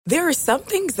There are some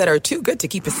things that are too good to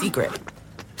keep a secret.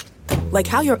 Like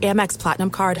how your Amex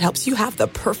Platinum card helps you have the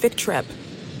perfect trip.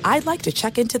 I'd like to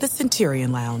check into the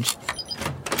Centurion Lounge.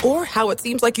 Or how it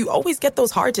seems like you always get those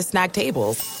hard-to-snag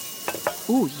tables.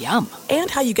 Ooh, yum.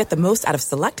 And how you get the most out of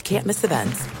select can't-miss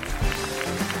events.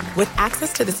 With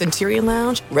access to the Centurion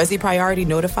Lounge, Resi Priority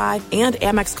Notified, and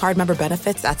Amex card member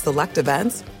benefits at select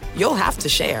events, you'll have to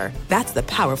share. That's the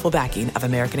powerful backing of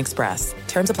American Express.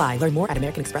 Terms apply. Learn more at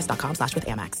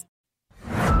americanexpress.com/withAmex.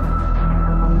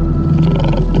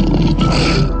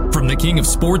 From the king of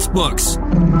sports books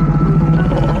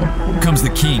comes the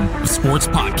king of sports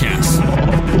podcasts.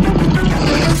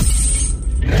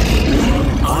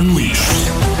 Unleashed.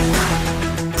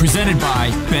 Presented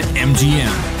by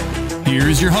BetMGM.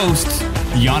 Here's your hosts,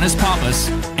 Giannis Papas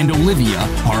and Olivia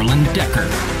Harlan Decker.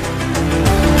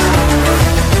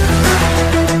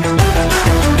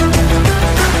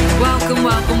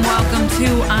 Welcome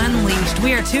to Unleashed.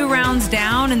 We are 2 rounds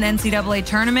down in the NCAA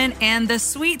tournament, and the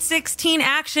Sweet 16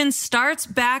 action starts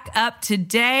back up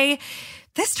today.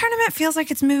 This tournament feels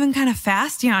like it's moving kind of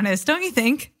fast, Giannis, don't you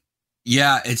think?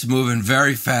 Yeah, it's moving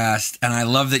very fast, and I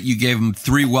love that you gave them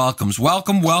 3 welcomes.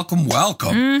 Welcome.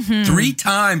 Mm-hmm. 3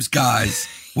 times, guys.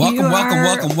 Welcome.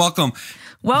 Welcome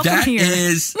That here.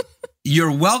 is,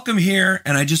 you're welcome here,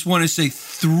 and I just want to say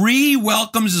 3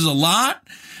 welcomes is a lot,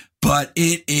 but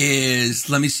it is,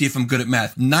 let me see if I'm good at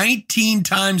math, 19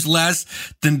 times less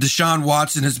than Deshaun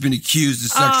Watson has been accused of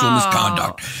sexual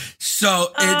misconduct.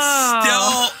 So it's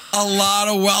still a lot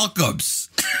of welcomes.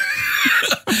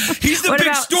 He's the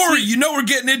big story. You know we're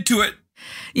getting into it.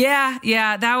 Yeah,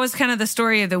 that was kind of the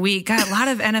story of the week. Got a lot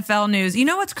of NFL news. You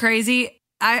know what's crazy?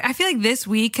 I feel like this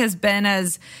week has been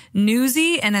as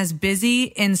newsy and as busy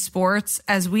in sports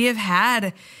as we have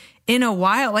had in a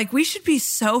while. Like, we should be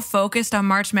so focused on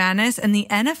March Madness, and the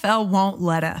NFL won't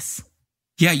let us.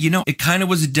 Yeah, you know, it kind of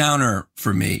was a downer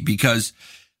for me because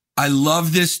I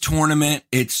love this tournament.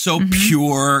 It's so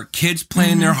pure, kids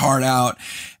playing their heart out.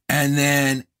 And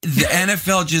then the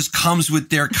NFL just comes with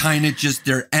their kind of just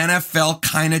their NFL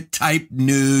kind of type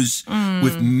news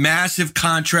with massive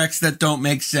contracts that don't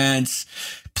make sense.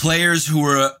 Players who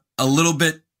are a little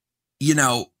bit, you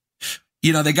know,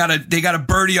 they got a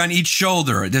birdie on each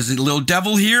shoulder. There's a little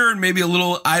devil here and maybe a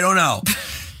little, I don't know.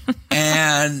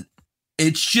 And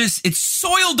it's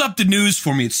soiled up the news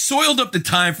for me. It's soiled up the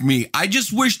time for me. I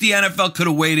just wish the NFL could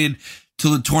have waited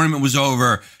till the tournament was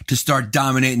over to start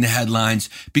dominating the headlines,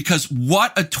 because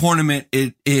what a tournament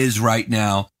it is right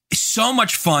now. So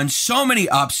much fun, so many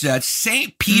upsets.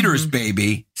 St. Peter's,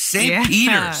 baby. St.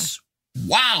 Peter's.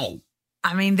 Wow.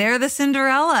 I mean, they're the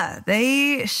Cinderella.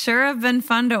 They sure have been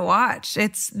fun to watch.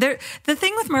 The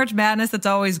thing with March Madness that's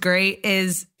always great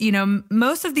is, you know,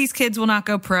 most of these kids will not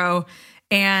go pro,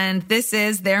 and this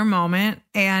is their moment,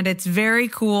 and it's very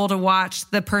cool to watch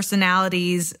the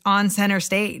personalities on center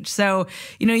stage. So,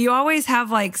 you know, you always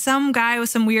have like some guy with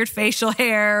some weird facial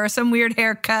hair or some weird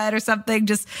haircut or something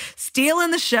just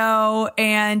stealing the show,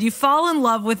 and you fall in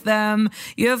love with them.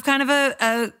 You have kind of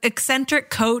a eccentric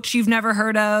coach you've never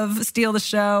heard of steal the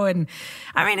show. And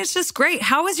I mean, it's just great.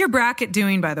 How is your bracket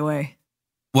doing, by the way?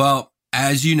 Well,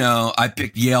 as you know, I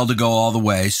picked Yale to go all the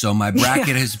way, so my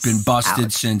bracket has been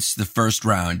busted since the first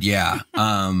round. Yeah.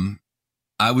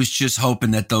 I was just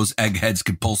hoping that those eggheads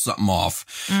could pull something off.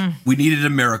 We needed a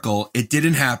miracle. It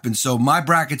didn't happen, so my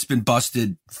bracket's been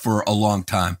busted for a long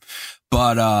time.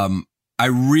 But I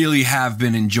really have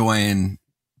been enjoying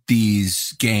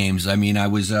these games. I mean, I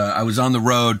was on the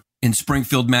road in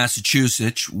Springfield,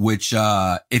 Massachusetts, which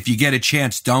if you get a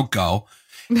chance, don't go.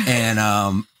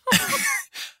 And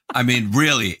I mean,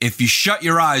 really, if you shut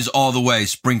your eyes all the way,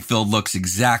 Springfield looks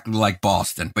exactly like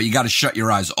Boston, but you got to shut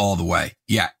your eyes all the way.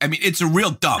 Yeah. I mean, it's a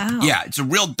real dump. Oh. Yeah. It's a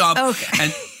real dump. Okay.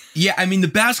 And yeah, I mean, the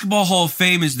Basketball Hall of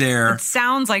Fame is there. It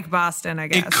sounds like Boston, I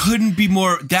guess. It couldn't be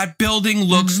more. That building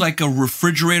looks like a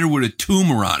refrigerator with a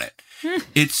tumor on it.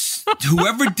 It's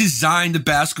whoever designed the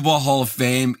Basketball Hall of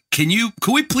Fame. Can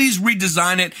we please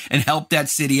redesign it and help that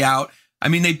city out? I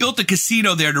mean, they built a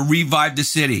casino there to revive the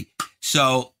city.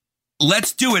 So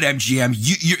let's do it, MGM.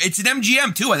 It's an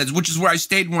MGM too, which is where I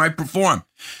stayed and where I performed.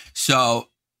 So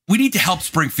we need to help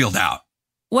Springfield out.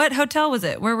 What hotel was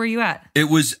it? Where were you at? It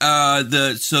was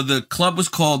the club was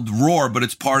called Roar, but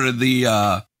it's part of the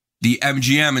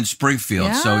MGM in Springfield.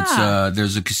 Yeah. So it's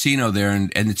there's a casino there,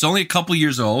 and it's only a couple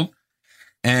years old,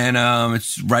 and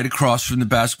it's right across from the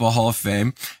Basketball Hall of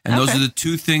Fame. And those are the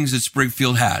 2 things that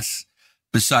Springfield has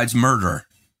besides murder.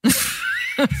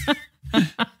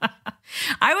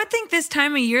 I would think this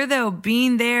time of year, though,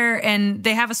 being there and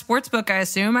they have a sports book, I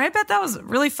assume, I bet that was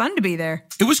really fun to be there.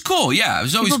 It was cool. Yeah, it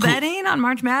was always People cool. betting on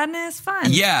March Madness, fun.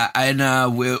 Yeah, and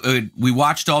we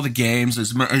watched all the games,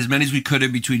 as many as we could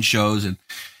in between shows, and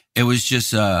it was just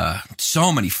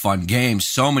so many fun games,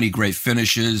 so many great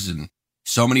finishes, and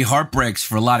so many heartbreaks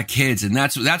for a lot of kids. And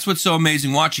that's what's so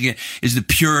amazing watching it, is the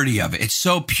purity of it. It's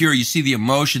so pure. You see the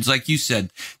emotions, like you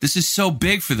said. This is so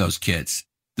big for those kids.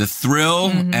 The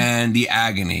thrill and the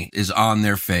agony is on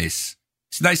their face.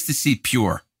 It's nice to see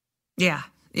pure. Yeah.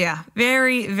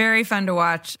 Very, very fun to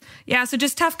watch. Yeah, so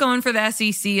just tough going for the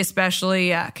SEC,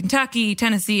 especially Kentucky,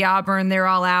 Tennessee, Auburn. They're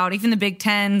all out. Even the Big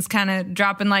Ten's kind of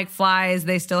dropping like flies.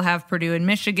 They still have Purdue and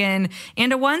Michigan.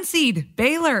 And a 1 seed,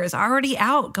 Baylor, is already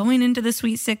out going into the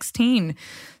Sweet 16.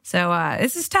 So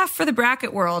this is tough for the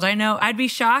bracket world. I know I'd be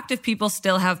shocked if people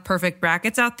still have perfect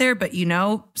brackets out there, but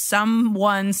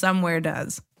someone somewhere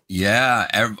does.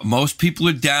 Yeah, most people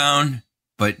are down,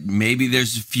 but maybe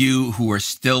there's a few who are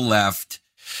still left.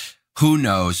 Who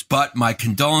knows? But my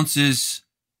condolences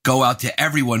go out to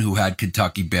everyone who had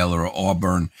Kentucky, Baylor, or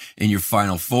Auburn in your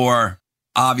Final Four.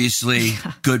 Obviously,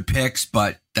 good picks,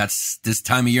 but that's this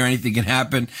time of year, anything can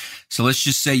happen. So let's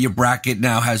just say your bracket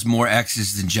now has more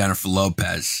X's than Jennifer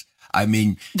Lopez. I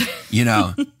mean,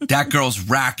 that girl's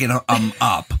racking them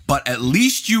up. But at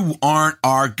least you aren't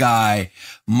our guy,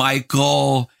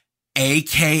 Michael,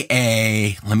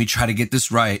 a.k.a., let me try to get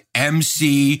this right,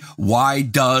 MC Why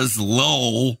Does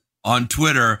Lil on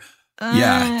Twitter.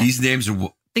 Yeah, these names are... I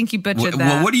think you butchered that.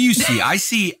 Well, what do you see? I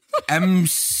see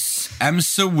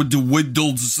Emsa with the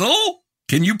Widdlesel.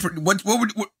 Can you... What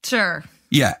would... Sure.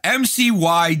 Yeah,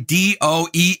 MCYDOESLIL.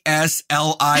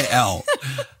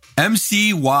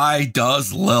 MCY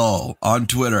does Lil on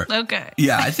Twitter. Okay.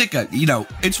 Yeah, I think,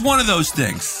 it's one of those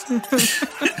things.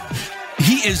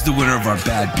 He is the winner of our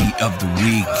Bad Beat of the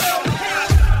Week.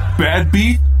 Bad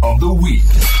Beat of the Week.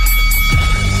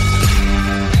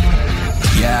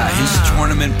 Yeah, his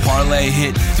tournament parlay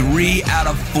hit 3 out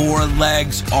of 4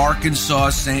 legs.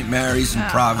 Arkansas, St. Mary's, and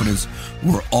Providence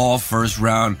were all first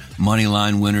round money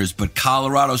line winners, but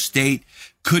Colorado State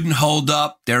couldn't hold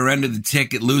up their end of the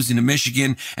ticket, losing to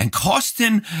Michigan and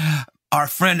costing our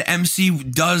friend MC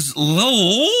Does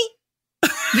Lil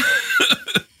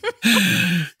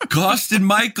costing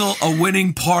Michael a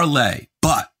winning parlay.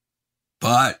 But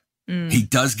he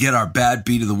does get our Bad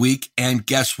Beat of the Week. And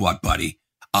guess what, buddy?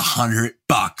 $100,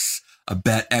 a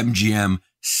BetMGM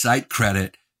site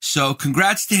credit. So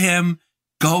congrats to him.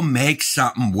 Go make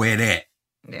something with it.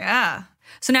 Yeah.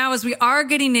 So now as we are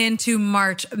getting into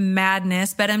March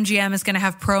Madness, BetMGM is going to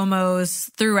have promos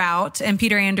throughout. And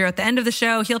Peter Andrew at the end of the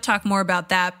show, he'll talk more about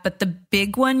that. But the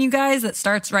big one, you guys, that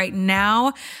starts right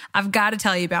now, I've got to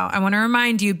tell you about. I want to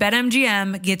remind you,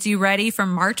 BetMGM gets you ready for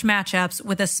March matchups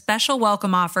with a special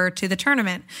welcome offer to the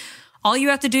tournament. All you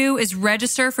have to do is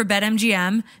register for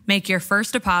BetMGM, make your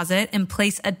first deposit, and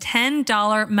place a $10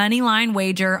 moneyline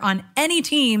wager on any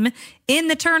team in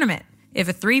the tournament. If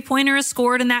a 3-pointer is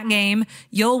scored in that game,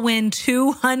 you'll win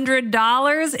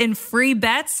 $200 in free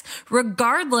bets,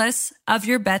 regardless of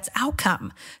your bet's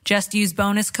outcome. Just use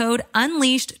bonus code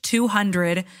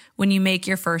UNLEASHED200 when you make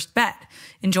your first bet.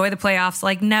 Enjoy the playoffs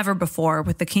like never before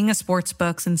with the king of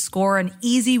sportsbooks and score an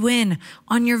easy win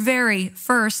on your very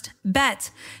first bet.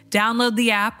 Download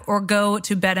the app or go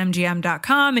to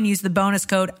betmgm.com and use the bonus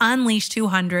code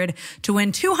UNLEASH200 to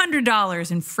win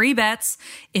 $200 in free bets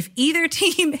if either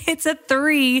team hits a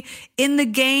 3 in the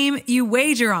game you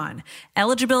wager on.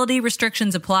 Eligibility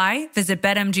restrictions apply. Visit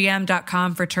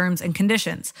betmgm.com for terms and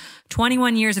conditions.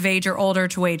 21 years of age or older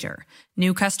to wager.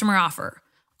 New customer offer.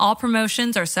 All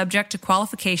promotions are subject to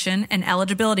qualification and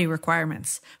eligibility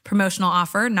requirements. Promotional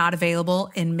offer not available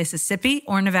in Mississippi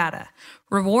or Nevada.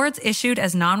 Rewards issued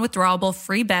as non-withdrawable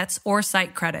free bets or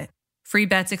site credit. Free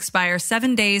bets expire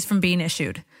 7 days from being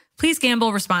issued. Please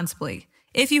gamble responsibly.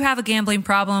 If you have a gambling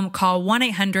problem, call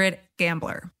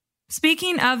 1-800-GAMBLER.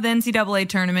 Speaking of the NCAA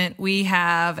tournament, we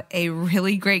have a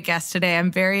really great guest today.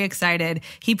 I'm very excited.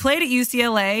 He played at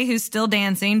UCLA, who's still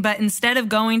dancing, but instead of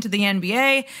going to the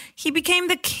NBA, he became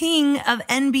the king of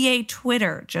NBA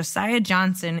Twitter. Josiah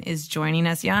Johnson is joining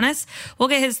us, Giannis. We'll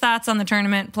get his thoughts on the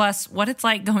tournament, plus what it's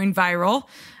like going viral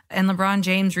and LeBron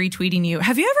James retweeting you.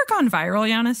 Have you ever gone viral,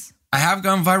 Giannis? I have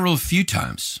gone viral a few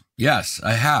times. Yes,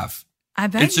 I have. I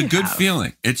bet it's a good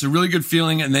feeling. It's a really good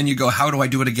feeling. And then you go, how do I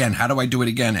do it again? How do I do it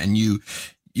again? And you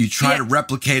try to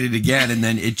replicate it again. And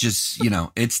then it just,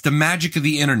 it's the magic of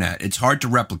the internet. It's hard to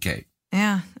replicate.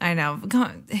 Yeah, I know.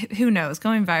 Who knows?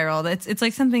 Going viral. It's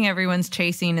like something everyone's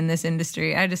chasing in this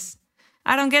industry.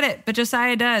 I don't get it, but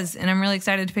Josiah does, and I'm really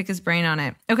excited to pick his brain on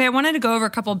it. Okay, I wanted to go over a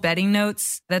couple betting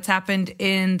notes that's happened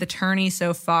in the tourney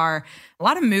so far. A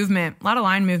lot of movement, a lot of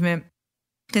line movement.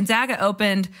 Gonzaga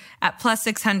opened at plus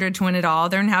 600 to win it all.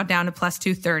 They're now down to plus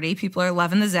 230. People are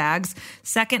loving the Zags.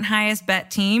 Second highest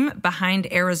bet team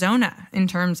behind Arizona in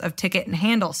terms of ticket and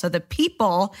handle. So the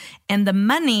people and the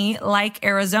money like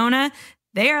Arizona,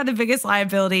 they are the biggest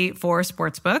liability for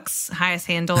sportsbooks, highest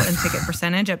handle and ticket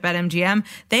percentage at BetMGM.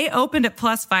 They opened at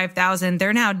plus 5,000.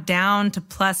 They're now down to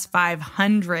plus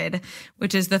 500,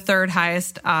 which is the third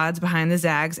highest odds behind the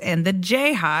Zags and the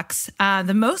Jayhawks.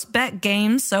 The most bet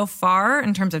games so far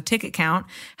in terms of ticket count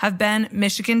have been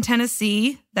Michigan,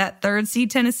 Tennessee, that third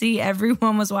seed Tennessee.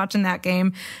 Everyone was watching that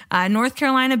game. North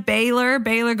Carolina, Baylor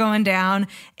going down,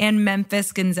 and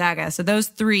Memphis, Gonzaga. So those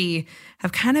three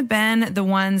have kind of been the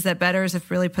ones that bettors have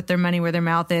really put their money where their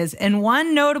mouth is. And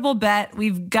one notable bet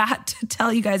we've got to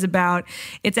tell you guys about,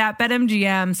 it's at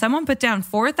BetMGM. Someone put down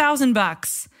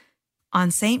 $4,000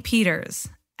 on St. Peter's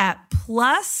at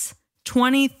plus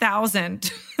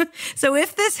 20,000. So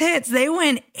if this hits, they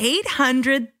win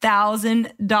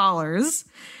 $800,000.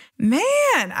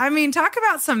 Man, I mean, talk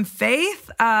about some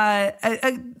faith.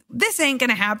 This ain't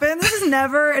going to happen. This is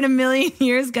never in a million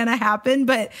years going to happen.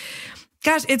 But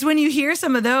gosh, it's when you hear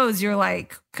some of those, you're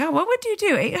like, God, what would you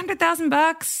do?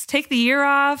 $800,000? Take the year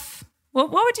off?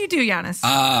 What would you do, Giannis?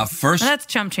 First, that's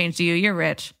chump change to you. You're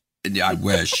rich. Yeah, I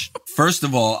wish. First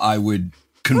of all, I would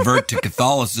convert to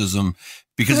Catholicism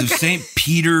because if St.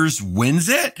 Peter's wins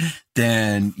it,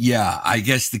 then yeah, I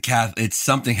guess it has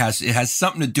something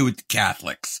to do with the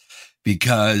Catholics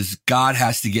because God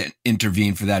has to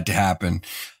intervene for that to happen.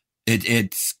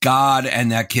 It's God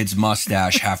and that kid's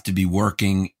mustache have to be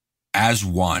working as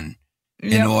one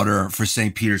in order for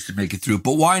St. Peter's to make it through.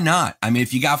 But why not? I mean,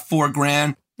 if you got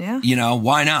 $4,000,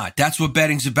 why not? That's what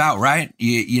betting's about, right?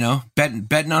 You know,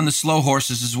 betting on the slow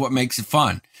horses is what makes it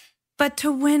fun. But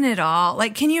to win it all,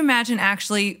 like, can you imagine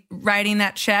actually writing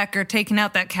that check or taking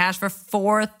out that cash for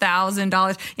 $4,000?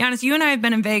 Giannis, you and I have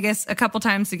been in Vegas a couple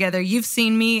times together. You've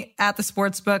seen me at the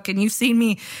sports book and you've seen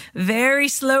me very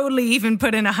slowly even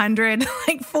put in 100,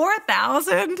 like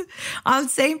 4,000 on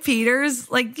St. Peter's.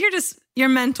 Like, you're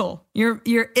mental.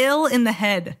 You're ill in the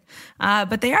head.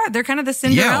 But they're kind of the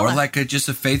Cinderella. Yeah, or like just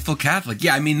a faithful Catholic.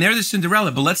 Yeah, I mean, they're the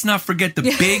Cinderella, but let's not forget the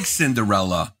big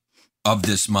Cinderella of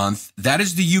this month. That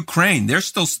is the Ukraine. They're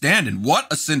still standing.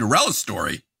 What a Cinderella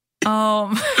story. Oh,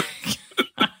 my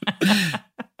God.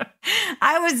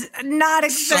 I was not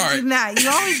expecting that. You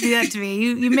always do that to me.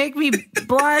 You make me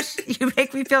blush. You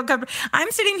make me feel comfortable.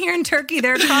 I'm sitting here in Turkey.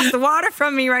 They're across the water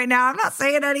from me right now. I'm not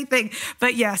saying anything.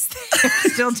 But yes, they're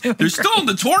still doing They're still in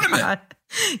the tournament.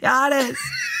 Got it.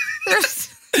 They're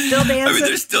still dancing. I mean,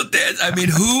 they're still dancing.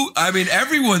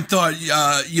 Everyone thought,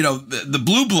 the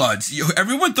Blue Bloods.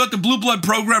 Everyone thought the Blue Blood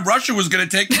program, Russia was going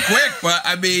to take it quick. But,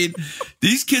 I mean,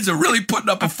 these kids are really putting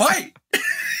up a fight.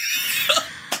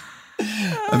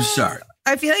 I'm sorry.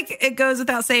 I feel like it goes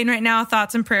without saying right now,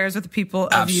 thoughts and prayers with the people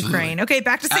of Ukraine. Okay,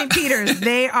 back to St. Peter's.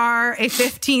 They are a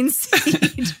 15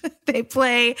 seed. They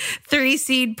play 3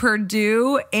 seed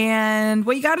Purdue. And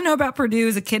what you got to know about Purdue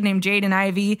is a kid named Jaden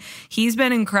Ivey. He's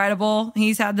been incredible.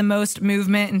 He's had the most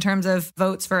movement in terms of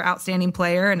votes for outstanding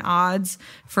player and odds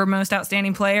for most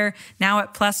outstanding player. Now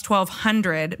at plus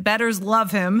 1,200. Bettors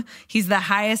love him. He's the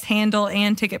highest handle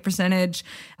and ticket percentage.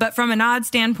 But from an odds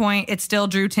standpoint, it's still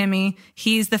Drew Timme.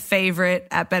 He's the favorite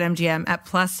at BetMGM at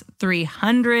plus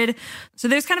 300. So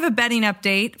there's kind of a betting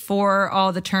update for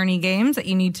all the tourney games that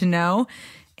you need to know.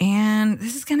 And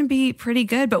this is going to be pretty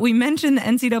good. But we mentioned the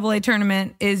NCAA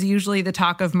tournament is usually the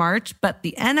talk of March, but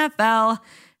the NFL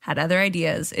had other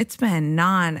ideas. It's been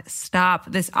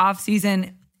nonstop this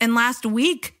offseason. And last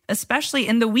week, especially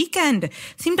in the weekend,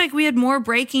 seemed like we had more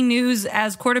breaking news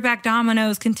as quarterback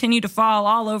dominoes continue to fall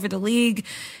all over the league.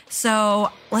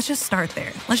 So let's just start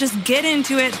there. Let's just get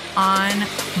into it on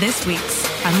this week's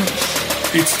Unleash.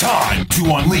 It's time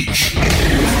to unleash.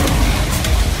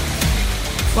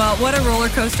 Well, what a roller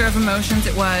coaster of emotions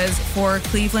it was for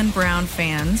Cleveland Brown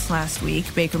fans last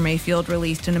week. Baker Mayfield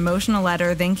released an emotional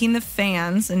letter thanking the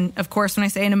fans. And of course, when I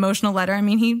say an emotional letter, I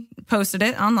mean he posted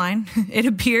it online. It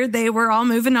appeared they were all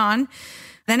moving on.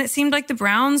 Then it seemed like the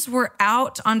Browns were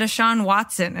out on Deshaun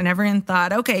Watson, and everyone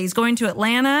thought, okay, he's going to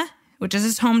Atlanta, which is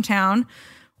his hometown,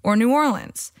 or New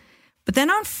Orleans. But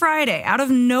then on Friday, out of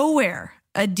nowhere,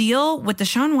 a deal with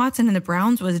Deshaun Watson and the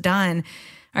Browns was done.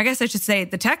 I guess I should say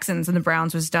the Texans and the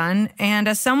Browns was done. And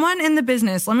as someone in the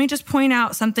business, let me just point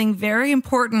out something very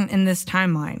important in this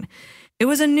timeline. It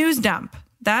was a news dump.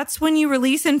 That's when you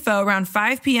release info around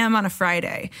 5 p.m. on a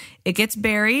Friday. It gets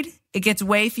buried, It gets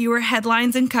way fewer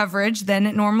headlines and coverage than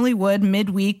it normally would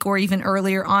midweek or even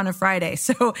earlier on a Friday.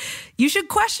 So you should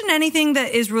question anything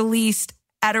that is released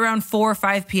at around 4 or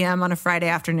 5 p.m. on a Friday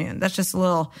afternoon. That's just a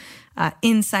little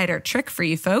insider trick for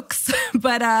you folks.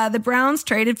 But the Browns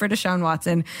traded for Deshaun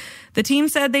Watson. The team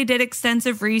said they did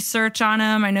extensive research on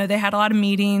him. I know they had a lot of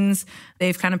meetings.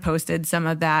 They've kind of posted some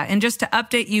of that. And just to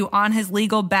update you on his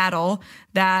legal battle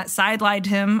that sidelined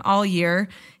him all year,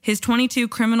 his 22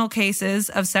 criminal cases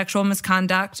of sexual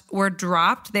misconduct were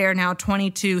dropped. They are now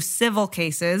 22 civil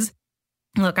cases.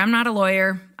 Look, I'm not a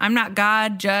lawyer. I'm not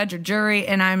God, judge, or jury,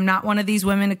 and I'm not one of these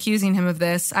women accusing him of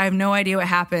this. I have no idea what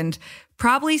happened.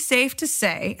 Probably safe to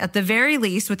say, at the very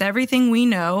least, with everything we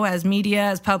know as media,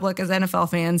 as public, as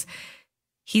NFL fans,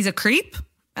 he's a creep,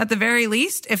 at the very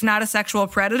least, if not a sexual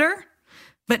predator.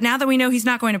 But now that we know he's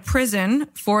not going to prison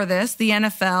for this, the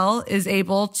NFL is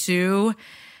able to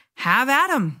have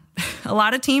at him. A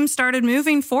lot of teams started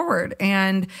moving forward,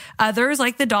 and others,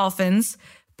 like the Dolphins,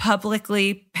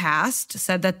 publicly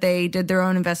said that they did their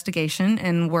own investigation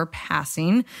and were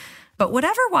passing. But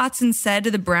whatever Watson said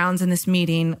to the Browns in this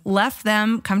meeting left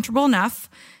them comfortable enough,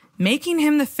 making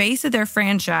him the face of their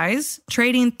franchise,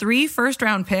 trading 3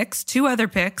 first-round picks, 2 other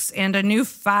picks, and a new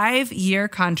 5-year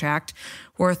contract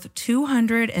worth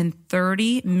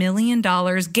 $230 million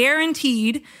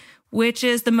guaranteed, which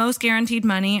is the most guaranteed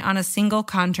money on a single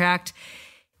contract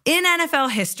in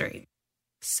NFL history.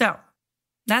 So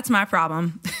that's my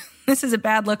problem. This is a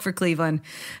bad look for Cleveland.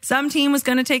 Some team was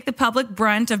going to take the public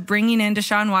brunt of bringing in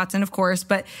Deshaun Watson, of course,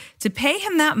 but to pay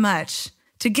him that much,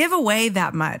 to give away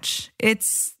that much,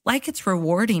 it's like it's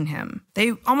rewarding him.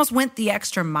 They almost went the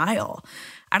extra mile.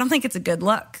 I don't think it's a good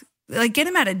look. Like, get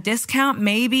him at a discount,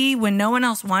 maybe, when no one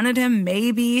else wanted him,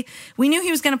 maybe. We knew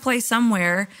he was going to play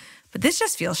somewhere, but this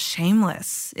just feels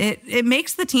shameless. It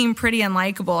makes the team pretty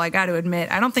unlikable, I got to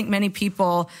admit. I don't think many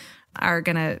people are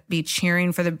going to be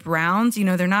cheering for the Browns. You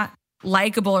know, they're not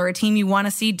likable or a team you want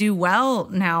to see do well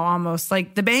now, almost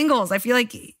like the Bengals. I feel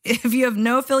like if you have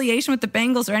no affiliation with the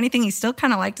Bengals or anything, you still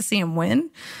kind of like to see them win.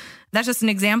 That's just an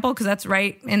example because that's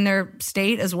right in their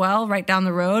state as well, right down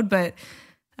the road. But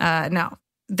no,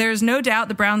 there's no doubt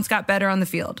the Browns got better on the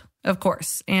field, of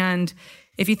course. And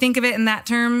if you think of it in that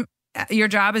term, your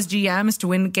job as GM is to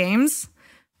win games.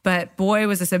 But boy,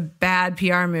 was this a bad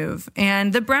PR move.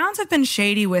 And the Browns have been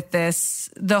shady with this,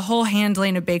 the whole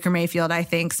handling of Baker Mayfield, I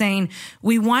think, saying,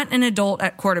 we want an adult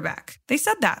at quarterback. They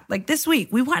said that, like this week,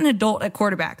 we want an adult at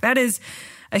quarterback. That is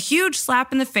a huge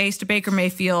slap in the face to Baker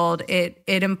Mayfield. It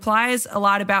implies a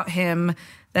lot about him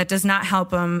that does not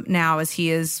help him now as he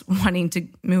is wanting to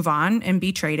move on and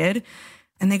be traded.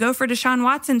 And they go for Deshaun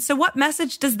Watson. So what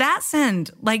message does that send?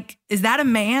 Like, is that a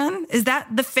man? Is that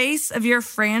the face of your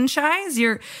franchise?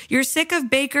 You're sick of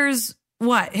Baker's,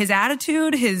 what? His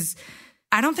attitude?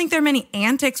 I don't think there are many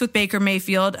antics with Baker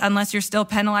Mayfield unless you're still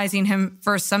penalizing him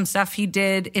for some stuff he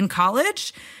did in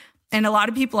college. And a lot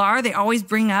of people are. They always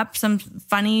bring up some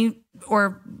funny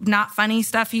or not funny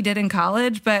stuff he did in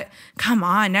college. But come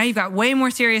on, now you've got way more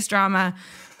serious drama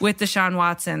with Deshaun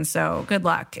Watson. So good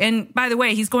luck. And by the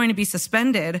way, he's going to be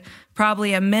suspended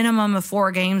probably a minimum of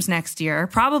 4 games next year,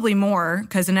 probably more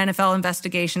because an NFL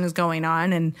investigation is going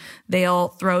on and they'll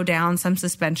throw down some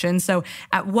suspension. So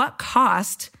at what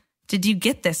cost did you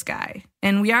get this guy?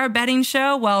 And we are a betting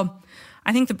show. Well,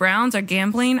 I think the Browns are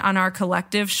gambling on our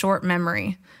collective short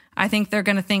memory. I think they're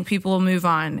going to think people will move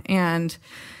on. And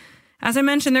as I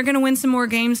mentioned, they're going to win some more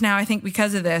games now, I think,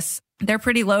 because of this. They're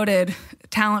pretty loaded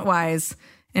talent-wise.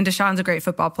 And Deshaun's a great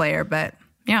football player, but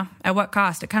yeah, at what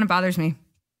cost? It kind of bothers me.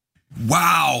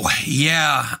 Wow.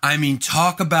 Yeah. I mean,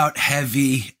 talk about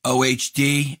heavy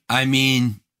OHD. I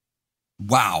mean,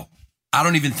 wow. I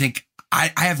don't even think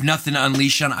I have nothing to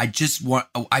unleash on. I just want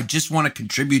to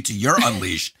contribute to your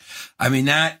unleashed. I mean,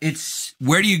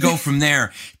 where do you go from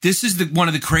there? This is one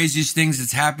of the craziest things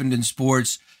that's happened in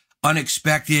sports.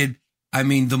 Unexpected. I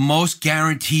mean, the most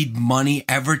guaranteed money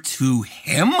ever to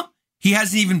him. He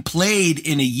hasn't even played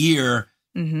in a year.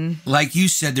 Mm-hmm. Like you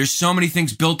said, there's so many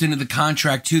things built into the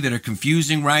contract too that are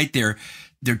confusing, right? They're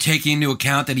taking into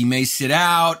account that he may sit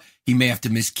out, he may have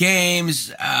to miss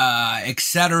games,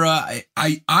 etc.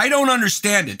 I don't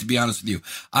understand it, to be honest with you.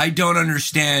 I don't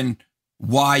understand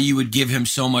why you would give him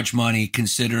so much money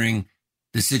considering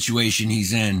the situation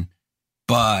he's in.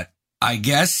 But I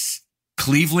guess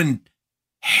Cleveland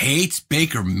hates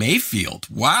Baker Mayfield.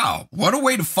 Wow. What a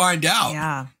way to find out.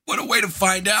 Yeah. What a way to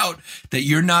find out that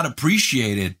you're not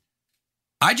appreciated.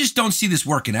 I just don't see this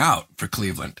working out for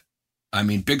Cleveland. I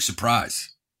mean, big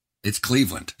surprise. It's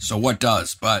Cleveland. So what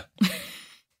does? But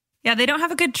yeah, they don't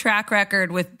have a good track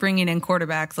record with bringing in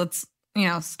quarterbacks. Let's,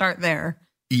 start there.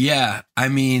 Yeah, I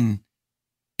mean,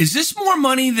 is this more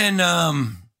money than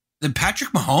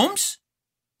Patrick Mahomes?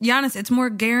 Giannis, it's more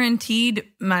guaranteed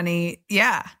money.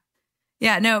 Yeah.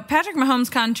 Yeah, no, Patrick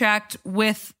Mahomes' contract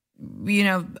with,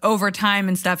 overtime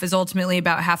and stuff is ultimately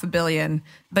about $500 million.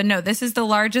 But no, this is the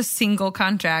largest single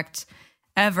contract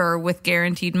ever with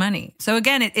guaranteed money. So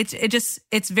again,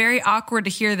 it's very awkward to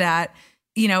hear that.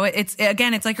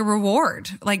 It's like a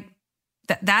reward. Like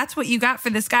that's what you got for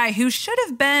this guy who should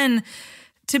have been,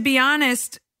 to be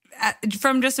honest,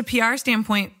 from just a PR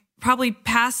standpoint, probably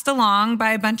passed along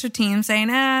by a bunch of teams saying,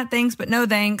 thanks, but no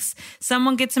thanks.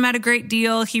 Someone gets him at a great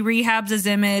deal. He rehabs his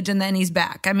image and then he's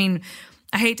back. I mean,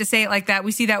 I hate to say it like that.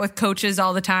 We see that with coaches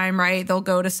all the time, right? They'll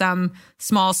go to some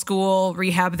small school,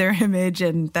 rehab their image,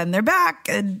 and then they're back.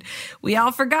 And we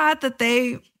all forgot that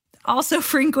they also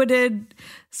frequented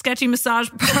sketchy massage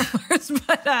parlors.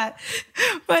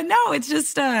 But no, it's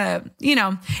just, and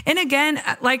again,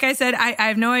 like I said, I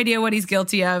have no idea what he's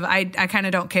guilty of. I kind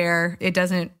of don't care. It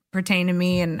doesn't pertain to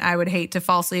me, and I would hate to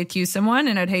falsely accuse someone,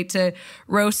 and I'd hate to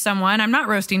roast someone. I'm not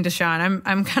roasting Deshaun.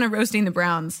 I'm kind of roasting the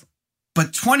Browns.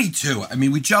 But 22, I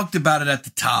mean, we joked about it at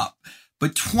the top,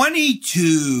 but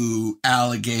 22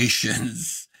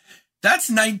 allegations, that's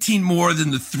 19 more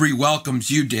than the 3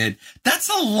 welcomes you did. That's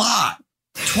a lot.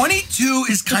 22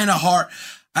 is kind of hard.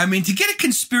 I mean, to get a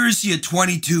conspiracy of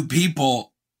 22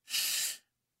 people,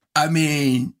 I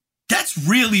mean, that's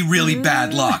really, really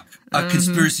bad luck. A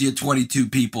conspiracy of 22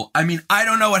 people. I mean, I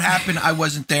don't know what happened. I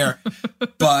wasn't there.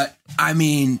 But, I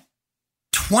mean,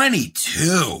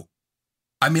 22.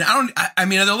 I mean,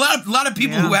 there are a lot of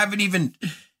people who haven't even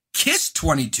kissed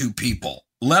 22 people,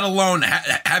 let alone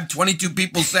have 22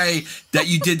 people say that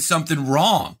you did something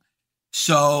wrong.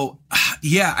 So,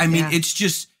 yeah, I mean,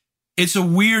 it's a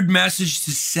weird message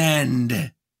to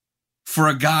send for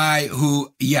a guy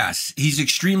who, yes, he's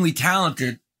extremely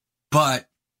talented, but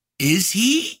is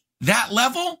he that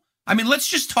level? I mean, let's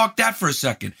just talk that for a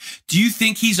second. Do you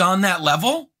think he's on that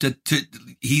level?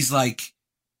 He's like...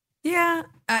 Yeah,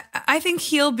 I think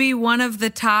he'll be one of the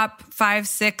top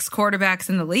 5-6 quarterbacks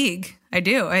in the league. I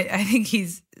do. I think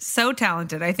he's so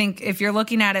talented. I think if you're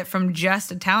looking at it from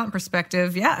just a talent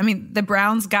perspective, yeah, I mean, the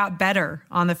Browns got better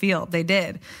on the field. They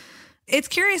did. It's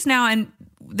curious now, and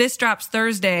this drops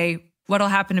Thursday, what'll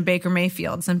happen to Baker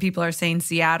Mayfield. Some people are saying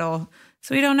Seattle.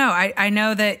 So we don't know. I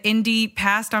know that Indy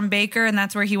passed on Baker, and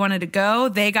that's where he wanted to go.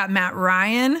 They got Matt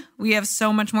Ryan. We have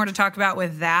so much more to talk about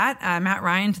with that. Matt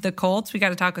Ryan to the Colts. We got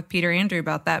to talk with Peter Andrew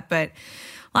about that. But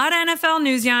a lot of NFL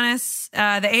news, Giannis.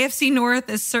 The AFC North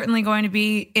is certainly going to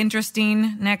be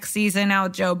interesting next season. Now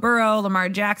with Joe Burrow, Lamar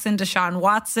Jackson, Deshaun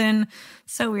Watson.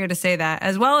 So weird to say that.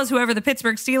 As well as whoever the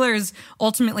Pittsburgh Steelers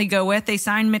ultimately go with. They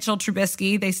signed Mitchell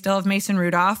Trubisky. They still have Mason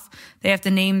Rudolph. They have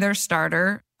to name their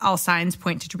starter. All signs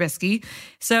point to Trubisky.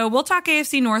 So we'll talk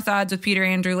AFC North odds with Peter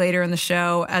Andrew later in the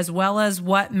show, as well as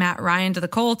what Matt Ryan to the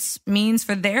Colts means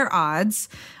for their odds.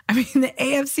 I mean, the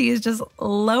AFC is just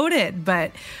loaded.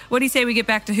 But what do you say we get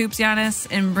back to hoops, Giannis,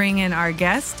 and bring in our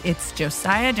guest? It's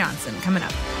Josiah Johnson coming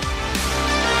up.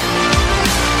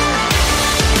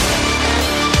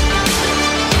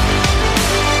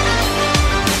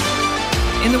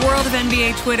 In the world of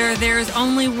NBA Twitter, there is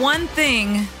only one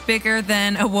thing bigger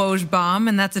than a Woj bomb,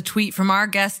 and that's a tweet from our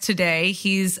guest today.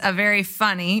 He's a very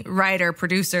funny writer,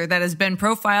 producer that has been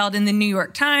profiled in the New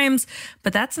York Times,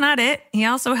 but that's not it. He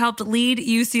also helped lead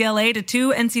UCLA to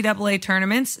 2 NCAA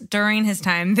tournaments during his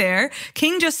time there.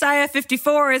 King Josiah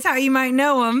 54 is how you might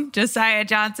know him. Josiah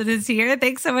Johnson is here.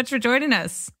 Thanks so much for joining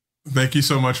us. Thank you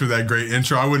so much for that great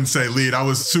intro. I wouldn't say lead. I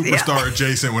was superstar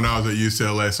adjacent when I was at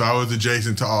UCLA, so I was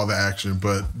adjacent to all the action,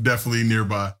 but definitely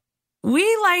nearby. We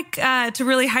like to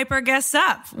really hype our guests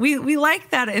up. We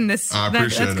like that in this.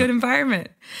 That's good environment.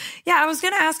 Yeah, I was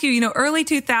going to ask you, early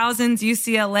 2000s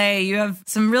UCLA, you have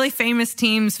some really famous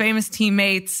teams, famous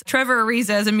teammates. Trevor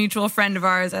Ariza is a mutual friend of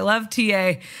ours. I love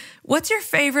TA. What's your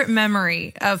favorite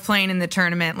memory of playing in the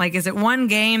tournament? Like, is it one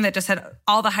game that just had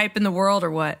all the hype in the world or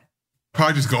what?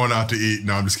 Probably just going out to eat.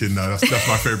 No, I'm just kidding. No, that's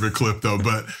my favorite clip, though.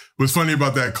 But what's funny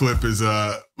about that clip is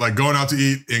like going out to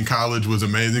eat in college was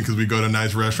amazing because we go to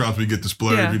nice restaurants. We get to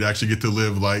splurge. Yeah. We'd actually get to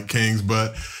live like kings.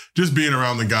 But just being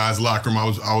around the guys' locker room, I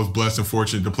was blessed and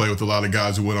fortunate to play with a lot of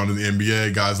guys who went on to the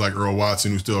NBA. Guys like Earl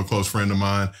Watson, who's still a close friend of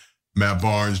mine, Matt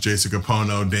Barnes, Jason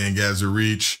Kapono, Dan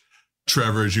Gazarich,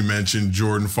 Trevor, as you mentioned,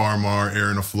 Jordan Farmar,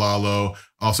 Aaron Aflalo.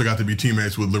 Also got to be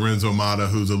teammates with Lorenzo Mata,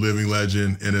 who's a living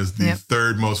legend and is the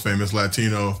third most famous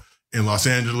Latino in Los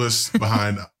Angeles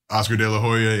behind Oscar De La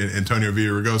Hoya and Antonio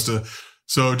Villaraigosa.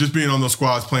 So just being on those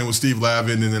squads, playing with Steve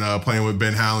Lavin and then playing with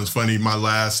Ben Howland's funny. My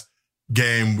last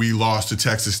game, we lost to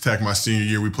Texas Tech my senior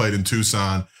year. We played in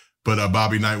Tucson. but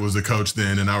Bobby Knight was the coach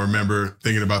then. And I remember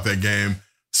thinking about that game,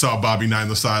 saw Bobby Knight on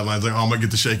the sidelines, like, oh, I'm going to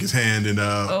get to shake his hand. And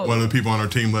one of the people on our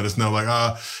team let us know,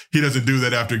 like, he doesn't do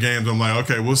that after games. I'm like,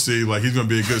 okay, we'll see. Like, he's going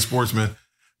to be a good sportsman.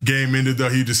 Game ended, though.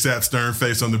 He just sat stern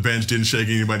face on the bench, didn't shake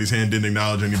anybody's hand, didn't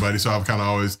acknowledge anybody. So I've kind of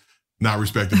always not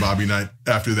respected Bobby Knight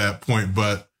after that point.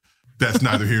 But that's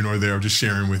neither here nor there. I'm just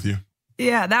sharing with you.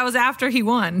 Yeah, that was after he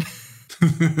won.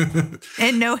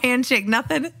 And no handshake,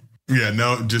 nothing? Yeah,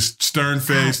 no, just stern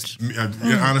face.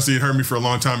 Honestly, it hurt me for a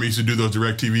long time. I used to do those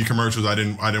DirecTV commercials. I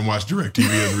didn't watch DirecTV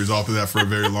as a result of that for a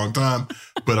very long time.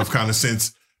 But I've kind of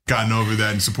since gotten over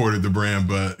that and supported the brand.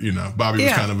 But, Bobby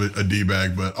was kind of a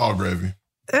D-bag, but all gravy.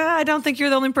 I don't think you're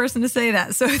the only person to say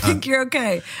that, so I think you're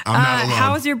okay. I'm not alone.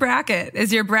 How is your bracket?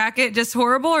 Is your bracket just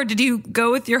horrible, or did you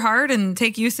go with your heart and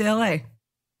take UCLA?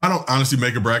 I don't honestly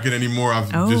make a bracket anymore. I've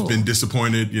just been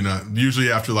disappointed,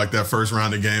 usually after like that first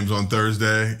round of games on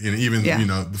Thursday, and even,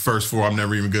 the first four, I'm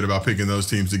never even good about picking those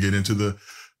teams to get into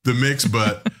the mix,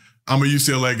 but I'm a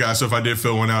UCLA guy. So if I did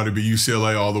fill one out, it'd be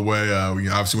UCLA all the way. We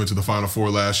obviously went to the Final Four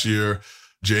last year.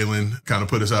 Jalen kind of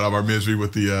put us out of our misery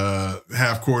with the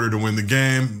half quarter to win the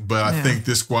game. But I think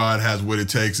this squad has what it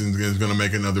takes and is going to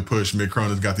make another push. Mick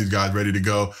Cronin's got these guys ready to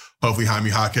go. Hopefully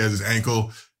Jaime Jaquez's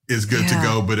ankle is good to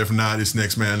go. But if not, it's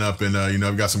next man up. And,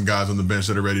 I've got some guys on the bench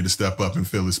that are ready to step up and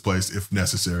fill his place if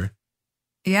necessary.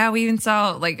 Yeah, we even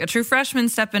saw like a true freshman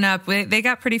stepping up. They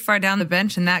got pretty far down the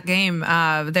bench in that game.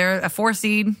 They're a 4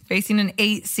 seed facing an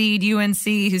 8 seed UNC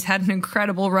who's had an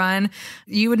incredible run.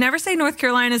 You would never say North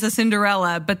Carolina is a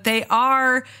Cinderella, but they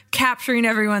are capturing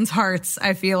everyone's hearts.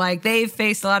 I feel like they've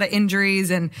faced a lot of injuries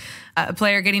and a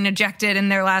player getting ejected in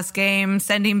their last game,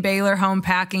 sending Baylor home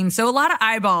packing. So a lot of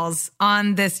eyeballs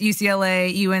on this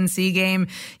UCLA UNC game.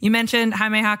 You mentioned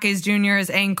Jaime Jaquez Jr.'s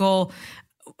ankle.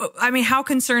 I mean, how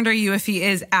concerned are you if he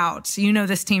is out? You know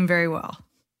this team very well.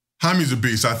 Jaime's a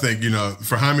beast. I think,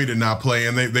 for Jaime to not play,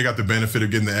 and they got the benefit of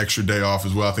getting the extra day off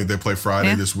as well. I think they play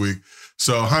Friday this week.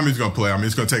 So Jaime's going to play. I mean,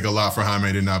 it's going to take a lot for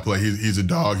Jaime to not play. He's a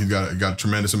dog. He's got a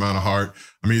tremendous amount of heart.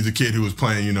 I mean, he's a kid who was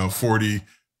playing, 40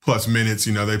 plus minutes.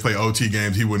 They play OT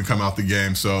games. He wouldn't come out the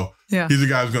game. So he's a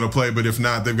guy who's going to play. But if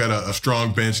not, they've got a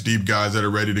strong bench, deep guys that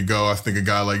are ready to go. I think a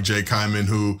guy like Jay Kyman,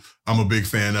 who I'm a big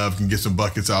fan of, can get some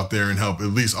buckets out there and help at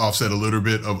least offset a little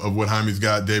bit of what Jaime's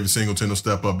got. David Singleton will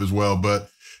step up as well. But,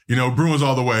 Bruins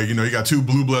all the way. You got two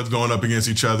blue bloods going up against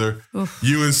each other. Oof.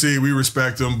 UNC, we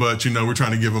respect them, but, we're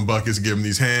trying to give them buckets, give them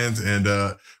these hands. And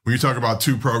when you talk about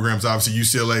two programs, obviously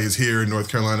UCLA is here and North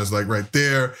Carolina's like right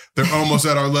there. They're almost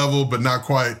at our level, but not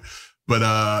quite. But,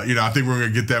 I think we're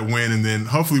going to get that win. And then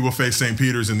hopefully we'll face St.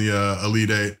 Peter's in the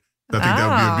Elite Eight. I think that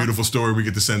would be a beautiful story. We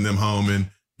get to send them home and,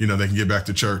 they can get back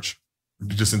to church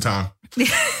just in time.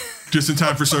 Just in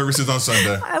time for services on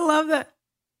Sunday. I love that.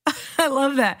 I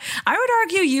love that. I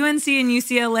would argue UNC and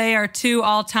UCLA are two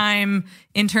all-time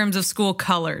in terms of school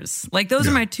colors. Like those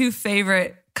are my two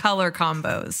favorite color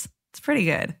combos. It's pretty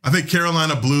good. I think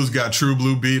Carolina Blues got True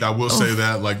Blue beat. I will say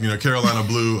that. Like, Carolina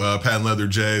Blue, patent leather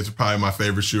J's are probably my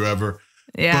favorite shoe ever.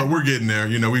 Yeah. But we're getting there.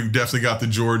 We've definitely got the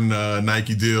Jordan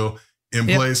Nike deal in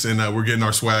place, and we're getting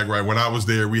our swag right. When I was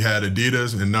there, we had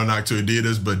Adidas, and no knock to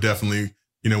Adidas, but definitely,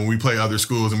 when we play other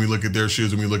schools and we look at their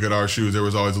shoes and we look at our shoes, there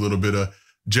was always a little bit of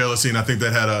jealousy, and I think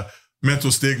that had a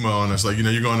mental stigma on us. Like,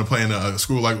 you're going to play in a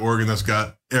school like Oregon that's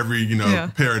got every,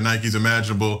 pair of Nikes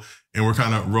imaginable, and we're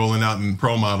kind of rolling out in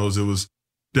pro models. It was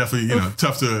definitely,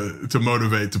 tough to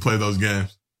motivate to play those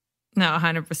games. No,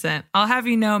 100%. I'll have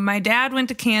you know, my dad went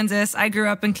to Kansas. I grew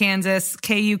up in Kansas,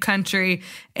 KU country,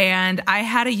 and I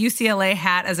had a UCLA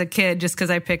hat as a kid just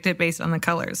because I picked it based on the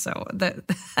colors. So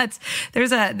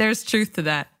there's truth to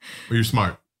that. Well, you're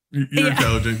smart. You're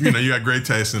intelligent. You got great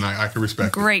taste, and I can respect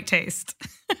it. Great taste.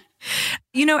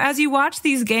 As you watch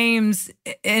these games,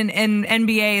 and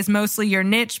NBA is mostly your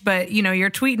niche, but,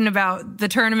 you're tweeting about the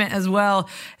tournament as well.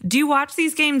 Do you watch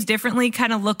these games differently,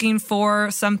 kind of looking for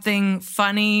something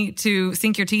funny to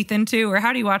sink your teeth into? Or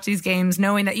how do you watch these games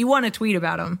knowing that you want to tweet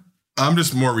about them? I'm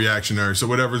just more reactionary. So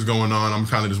whatever's going on, I'm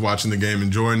kind of just watching the game,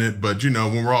 enjoying it. But,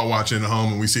 when we're all watching at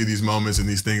home and we see these moments and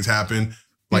these things happen,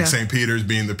 like St. Peter's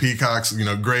being the Peacocks,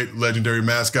 great legendary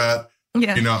mascot.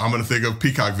 Yeah. I'm going to think of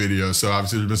Peacock videos. So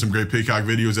obviously there's been some great Peacock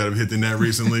videos that have hit the net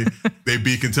recently. They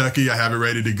beat Kentucky. I have it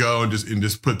ready to go and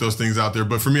just put those things out there.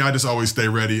 But for me, I just always stay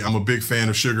ready. I'm a big fan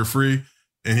of Sugar Free.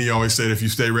 And he always said, if you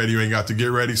stay ready, you ain't got to get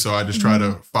ready. So I just try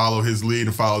to follow his lead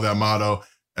and follow that motto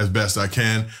as best I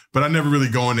can. But I never really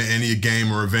go into any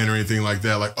game or event or anything like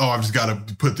that. Like, I've just got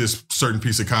to put this certain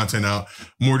piece of content out.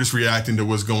 More just reacting to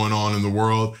what's going on in the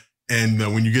world. And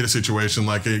when you get a situation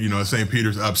like St.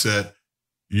 Peter's upset,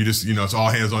 you just, it's all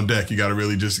hands on deck. You got to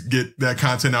really just get that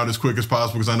content out as quick as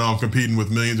possible, because I know I'm competing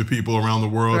with millions of people around the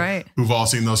world who've all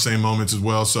seen those same moments as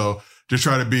well. So just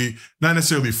try to be not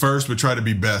necessarily first, but try to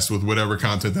be best with whatever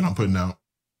content that I'm putting out.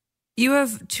 You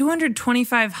have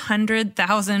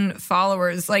 225,000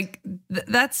 followers. Like,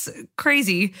 that's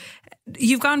crazy.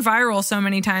 You've gone viral so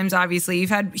many times, obviously. You've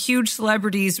had huge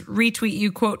celebrities retweet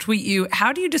you, quote tweet you.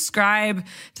 How do you describe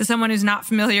to someone who's not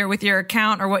familiar with your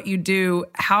account or what you do,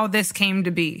 how this came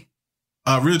to be?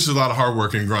 Really just a lot of hard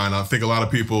work and grind. I think a lot of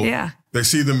people, they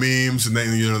see the memes and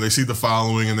they see the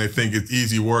following and they think it's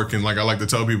easy work. And like I like to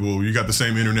tell people, you got the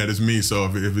same internet as me. So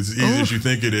if it's easy as you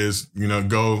think it is,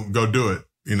 go do it.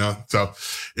 So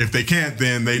if they can't,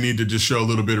 then they need to just show a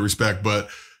little bit of respect. But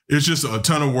it's just a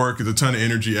ton of work. It's a ton of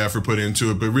energy, effort put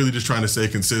into it, but really just trying to stay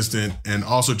consistent and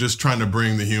also just trying to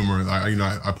bring the humor.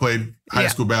 I played high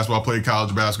school basketball, played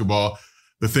college basketball.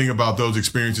 The thing about those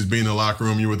experiences, being in the locker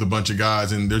room, you're with a bunch of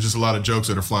guys and there's just a lot of jokes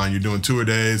that are flying. You're doing tour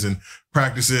days and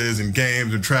practices and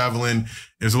games and traveling.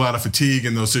 There's a lot of fatigue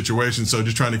in those situations. So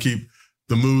just trying to keep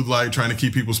the mood light, trying to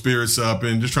keep people's spirits up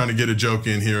and just trying to get a joke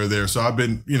in here or there. So I've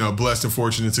been, blessed and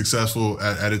fortunate and successful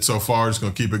at it so far. Just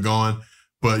going to keep it going.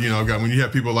 But, when you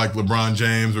have people like LeBron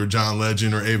James or John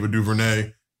Legend or Ava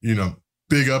DuVernay,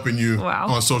 big up in you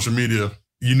on social media,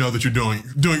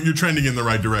 that you're trending in the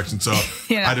right direction. So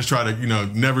I just try to,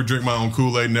 never drink my own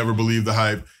Kool-Aid, never believe the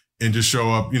hype, and just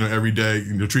show up, every day,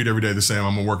 treat every day the same.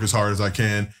 I'm going to work as hard as I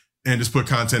can and just put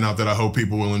content out that I hope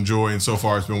people will enjoy. And so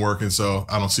far it's been working. So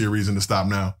I don't see a reason to stop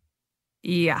now.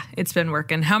 Yeah, it's been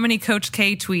working. How many Coach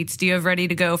K tweets do you have ready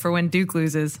to go for when Duke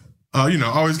loses?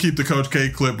 Always keep the Coach K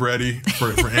clip ready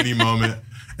for any moment.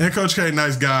 And Coach K,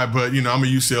 nice guy, but, I'm a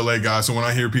UCLA guy. So when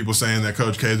I hear people saying that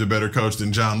Coach K is a better coach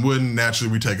than John Wooden,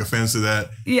 naturally we take offense to that.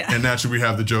 Yeah. And naturally we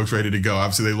have the jokes ready to go.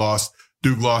 Obviously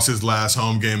Duke lost his last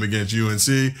home game against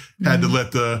UNC, had to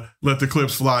let the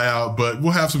clips fly out, but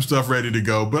we'll have some stuff ready to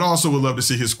go. But also would love to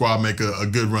see his squad make a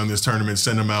good run this tournament,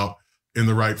 send them out in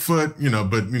the right foot,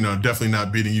 but, definitely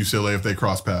not beating UCLA if they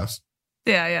cross paths.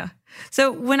 Yeah.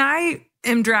 So when I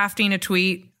am drafting a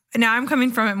tweet, now I'm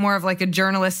coming from it more of like a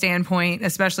journalist standpoint,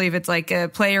 especially if it's like a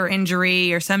player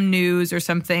injury or some news or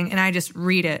something. And I just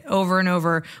read it over and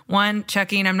over. One,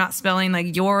 checking I'm not spelling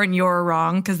like your and your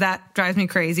wrong, because that drives me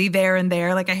crazy. There and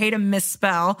there. Like I hate a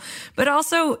misspell. But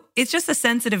also it's just a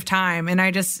sensitive time. And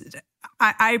I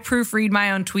proofread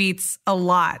my own tweets a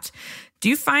lot. Do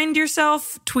you find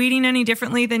yourself tweeting any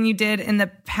differently than you did in the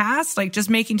past? Like just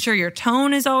making sure your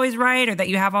tone is always right or that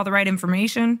you have all the right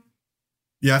information?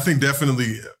 Yeah, I think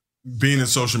definitely being in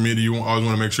social media, you always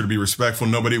want to make sure to be respectful.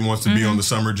 Nobody wants to be on the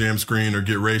Summer Jam screen or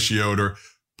get ratioed or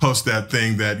post that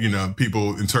thing that,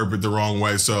 people interpret the wrong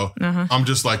way. So I'm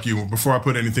just like you. Before I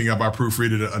put anything up, I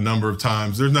proofread it a number of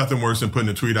times. There's nothing worse than putting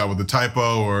a tweet out with a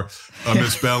typo or a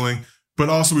misspelling. But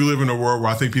also we live in a world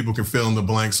where I think people can fill in the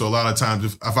blanks. So a lot of times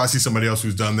if I see somebody else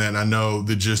who's done that and I know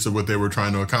the gist of what they were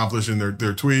trying to accomplish in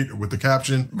their tweet with the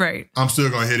caption, I'm still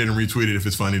going to hit it and retweet it if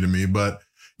it's funny to me. But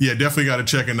yeah, definitely got to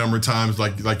check a number of times.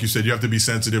 Like you said, you have to be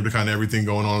sensitive to kind of everything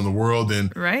going on in the world.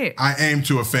 And I aim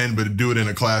to offend, but do it in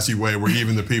a classy way where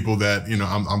even the people that,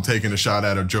 I'm taking a shot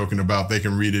at or joking about, they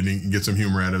can read it and get some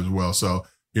humor at it as well. So,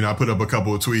 I put up a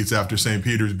couple of tweets after St.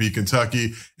 Peter's beat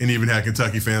Kentucky and even had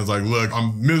Kentucky fans like, look,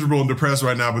 I'm miserable and depressed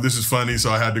right now, but this is funny. So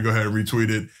I had to go ahead and retweet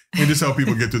it and just help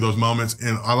people get through those moments.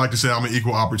 And I like to say I'm an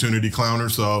equal opportunity clowner.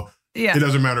 So it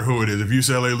doesn't matter who it is. If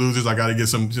UCLA loses, I got to get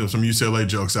some UCLA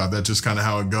jokes out. That's just kind of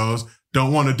how it goes.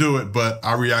 Don't want to do it, but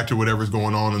I react to whatever's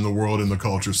going on in the world and the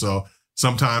culture. So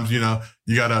sometimes, you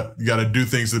gotta do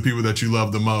things to the people that you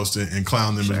love the most and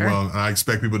clown them as well. And I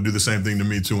expect people to do the same thing to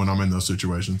me too when I'm in those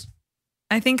situations.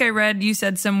 I think I read you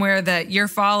said somewhere that your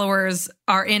followers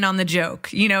are in on the joke.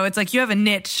 It's like you have a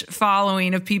niche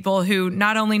following of people who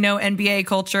not only know NBA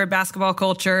culture, basketball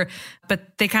culture,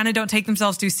 but they kind of don't take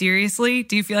themselves too seriously.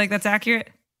 Do you feel like that's accurate?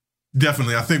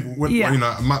 Definitely. I think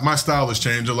my style has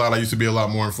changed a lot. I used to be a lot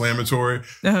more inflammatory,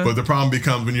 but the problem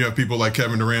becomes when you have people like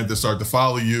Kevin Durant that start to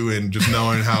follow you and just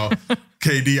knowing how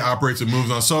KD operates and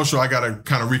moves on social, I got to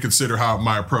kind of reconsider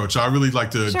my approach. I really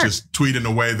like to just tweet in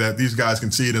a way that these guys can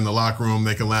see it in the locker room.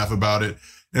 They can laugh about it.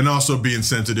 And also being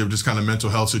sensitive, just kind of mental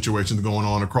health situations going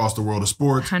on across the world of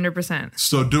sports. 100%.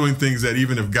 So doing things that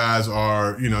even if guys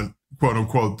are, quote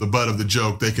unquote, the butt of the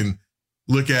joke, they can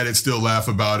look at it, still laugh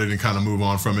about it and kind of move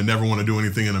on from it. Never want to do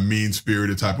anything in a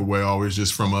mean-spirited type of way, always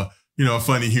just from a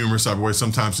funny, humorous type of way,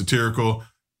 sometimes satirical.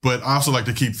 But I also like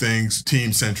to keep things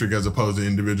team-centric as opposed to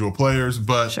individual players.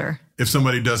 But if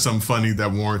somebody does something funny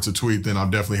that warrants a tweet, then I'll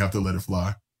definitely have to let it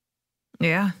fly.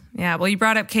 Yeah. Yeah. Well, you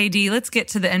brought up KD. Let's get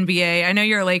to the NBA. I know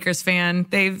you're a Lakers fan.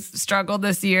 They've struggled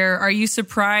this year. Are you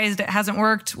surprised it hasn't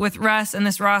worked with Russ and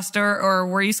this roster, or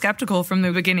were you skeptical from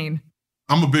the beginning?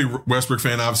 I'm a big Westbrook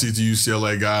fan. Obviously, he's a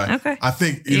UCLA guy. Okay. I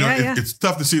think, it's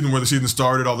tough to see where the season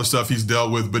started, all the stuff he's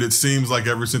dealt with, but it seems like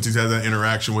ever since he's had that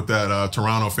interaction with that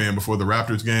Toronto fan before the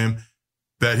Raptors game,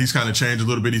 that he's kind of changed a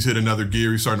little bit. He's hit another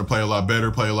gear. He's starting to play a lot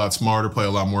better, play a lot smarter, play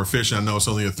a lot more efficient. I know it's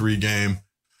only a 3-game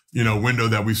window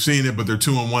that we've seen it, but they're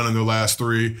 2-1 in their last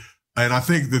 3. And I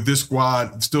think that this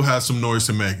squad still has some noise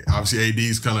to make. Obviously,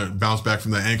 AD's kind of bounced back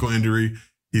from that ankle injury.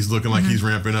 He's looking like he's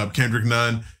ramping up. Kendrick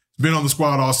Nunn has been on the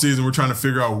squad all season. We're trying to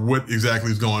figure out what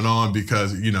exactly is going on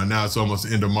because, now it's almost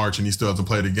the end of March and he still hasn't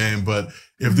played a game. But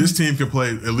if this team can play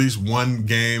at least one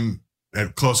game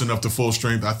at close enough to full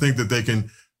strength, I think that they can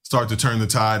start to turn the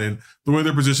tide. And the way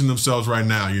they're positioning themselves right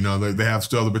now, they have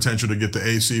still the potential to get the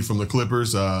AC from the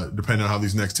Clippers, depending on how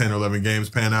these next 10 or 11 games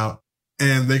pan out.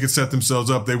 And they could set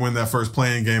themselves up. They win that first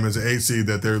playing game as an AC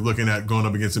that they're looking at going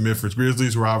up against the Memphis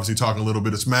Grizzlies, who are obviously talking a little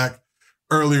bit of smack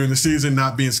earlier in the season,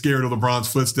 not being scared of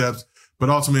LeBron's footsteps. But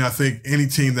ultimately, I think any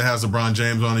team that has LeBron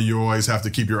James on it, you always have to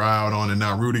keep your eye out on and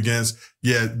not root against.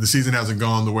 Yeah, the season hasn't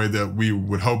gone the way that we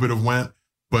would hope it have went,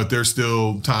 but there's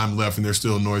still time left and there's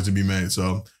still noise to be made.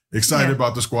 So excited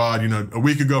about the squad. A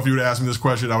week ago, if you would have asked me this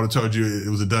question, I would have told you it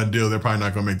was a done deal. They're probably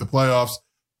not going to make the playoffs,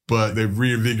 but they've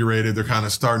reinvigorated. They're kind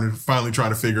of starting to finally try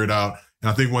to figure it out.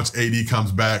 And I think once AD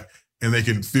comes back and they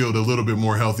can field a little bit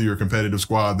more healthier, competitive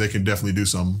squad, they can definitely do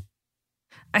something.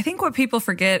 I think what people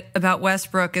forget about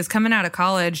Westbrook is coming out of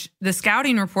college, the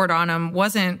scouting report on him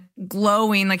wasn't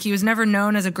glowing. Like, he was never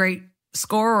known as a great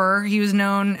scorer. He was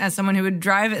known as someone who would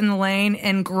drive it in the lane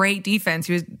and great defense.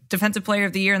 He was Defensive Player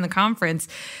of the Year in the conference.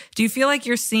 Do you feel like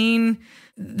you're seeing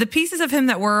the pieces of him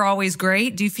that were always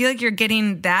great? Do you feel like you're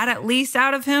getting that at least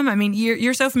out of him? I mean,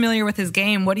 you're so familiar with his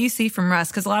game. What do you see from Russ?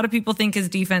 Because a lot of people think his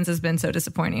defense has been so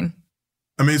disappointing.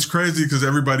 I mean, it's crazy because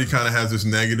everybody kind of has this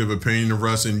negative opinion of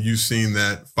Russ, and you've seen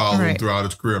that follow him throughout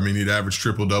his career. I mean, he'd averaged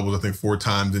triple-doubles, I think, 4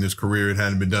 times in his career. It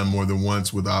hadn't been done more than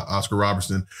once with Oscar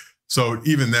Robertson. So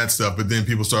even that stuff, but then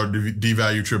people started to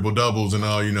devalue triple-doubles and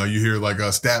you hear like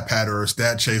a stat patter or a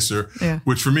stat chaser,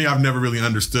 which for me, I've never really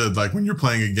understood. Like, when you're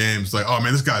playing a game, it's like, oh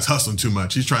man, this guy's hustling too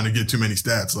much. He's trying to get too many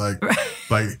stats. Like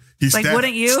he's like,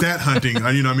 wouldn't you? Stat hunting.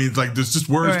 Like, there's just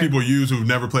words people use who've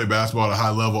never played basketball at a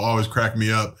high level always crack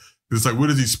me up. It's like, what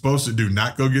is he supposed to do?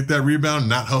 Not go get that rebound,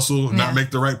 not hustle, not make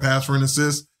the right pass for an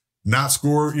assist, not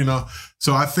score,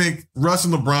 So I think Russ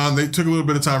and LeBron, they took a little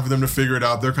bit of time for them to figure it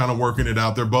out. They're kind of working it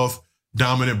out. They're both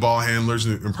dominant ball handlers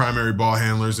and primary ball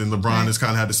handlers, and LeBron has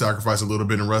kind of had to sacrifice a little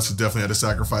bit, and Russ has definitely had to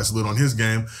sacrifice a little on his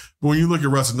game. But when you look at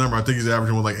Russ's number, I think he's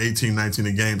averaging with like 18, 19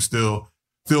 a game still.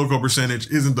 Field goal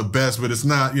percentage isn't the best, but it's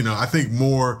not, I think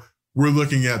more we're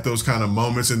looking at those kind of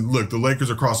moments. And look, the Lakers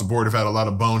across the board have had a lot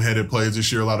of boneheaded plays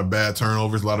this year, a lot of bad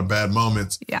turnovers, a lot of bad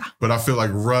moments. Yeah. But I feel like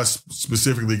Russ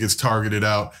specifically gets targeted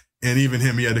out. And even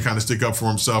him, he had to kind of stick up for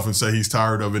himself and say he's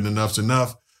tired of it, enough's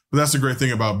enough. But that's the great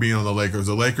thing about being on the Lakers.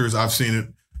 The Lakers, I've seen it,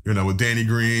 with Danny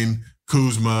Green,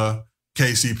 Kuzma,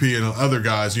 KCP, and other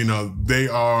guys, they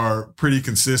are pretty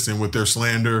consistent with their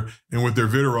slander and with their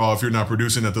vitriol if you're not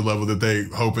producing at the level that they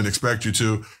hope and expect you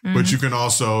to. But you can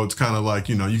also, it's kind of like,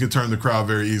 you can turn the crowd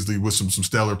very easily with some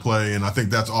stellar play. And I think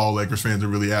that's all Lakers fans are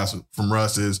really ask from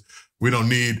Russ is, we don't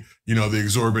need, the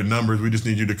exorbitant numbers. We just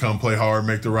need you to come play hard,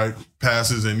 make the right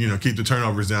passes, and, keep the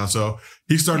turnovers down. So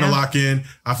he's starting to lock in.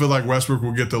 I feel like Westbrook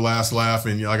will get the last laugh.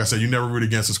 And like I said, you never root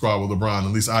against a squad with LeBron.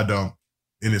 At least I don't.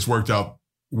 And it's worked out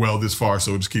well this far.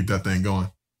 So just keep that thing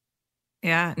going.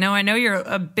 Yeah. No, I know you're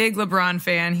a big LeBron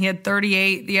fan. He had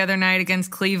 38 the other night against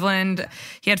Cleveland.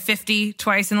 He had 50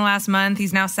 twice in the last month.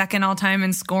 He's now second all time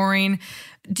in scoring.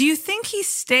 Do you think he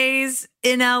stays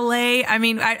in LA? I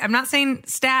mean, I'm not saying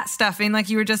stat stuffing like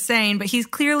you were just saying, but he's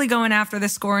clearly going after the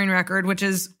scoring record, which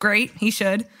is great. He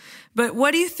should. But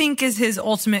what do you think is his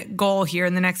ultimate goal here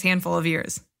in the next handful of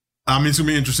years? I mean, it's going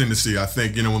to be interesting to see. I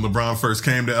think, when LeBron first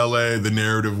came to LA, the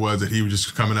narrative was that he was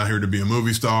just coming out here to be a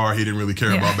movie star. He didn't really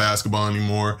care about basketball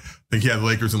anymore. I think he had the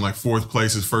Lakers in like 4th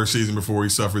place his first season before he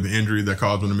suffered the injury that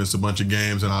caused him to miss a bunch of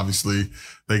games. And obviously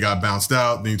they got bounced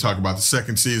out. Then you talk about the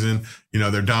second season,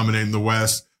 they're dominating the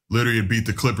West, literally beat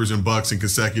the Clippers and Bucks in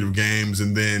consecutive games.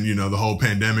 And then, the whole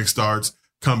pandemic starts,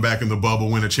 come back in the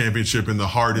bubble, win a championship in the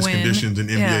hardest conditions in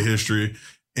NBA history.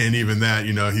 And even that,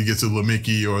 he gets a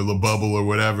LaMickey or LaBubble or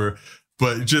whatever.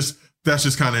 But that's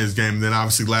just kind of his game. And then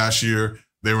obviously last year,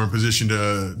 they were in position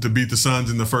to beat the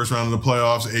Suns in the first round of the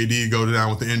playoffs. AD go down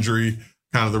with the injury.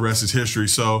 Kind of the rest is history.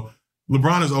 So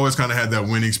LeBron has always kind of had that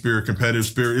winning spirit, competitive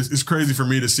spirit. It's crazy for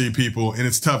me to see people, and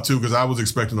it's tough too because I was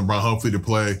expecting LeBron hopefully to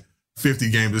play 50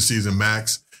 games a season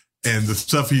max. And the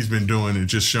stuff he's been doing is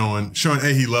just showing,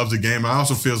 he loves the game. I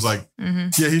also feels like,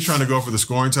 he's trying to go for the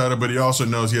scoring title, but he also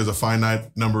knows he has a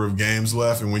finite number of games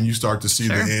left. And when you start to see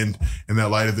the end and that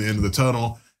light at the end of the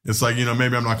tunnel, it's like,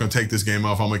 maybe I'm not going to take this game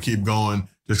off. I'm going to keep going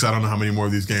just 'cause I don't know how many more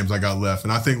of these games I got left.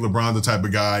 And I think LeBron's the type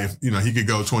of guy, if, he could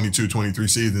go 22, 23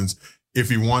 seasons if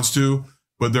he wants to,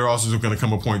 but there also is going to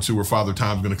come a point too where Father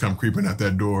Time's going to come creeping at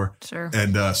that door. Sure.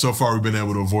 And so far we've been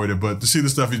able to avoid it. But to see the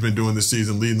stuff he's been doing this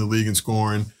season, leading the league in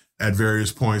scoring at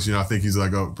various points, I think he's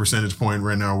like a percentage point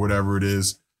right now, or whatever it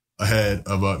is, ahead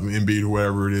of Embiid or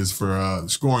whatever it is for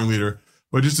scoring leader.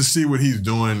 But just to see what he's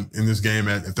doing in this game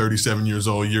at 37 years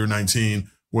old, year 19,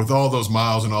 with all those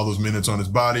miles and all those minutes on his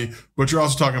body. But you're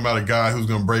also talking about a guy who's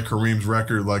going to break Kareem's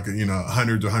record, like,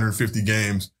 100 to 150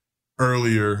 games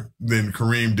earlier than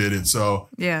Kareem did it. So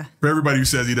for everybody who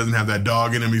says he doesn't have that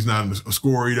dog in him, he's not a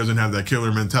scorer, he doesn't have that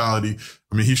killer mentality.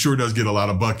 I mean, he sure does get a lot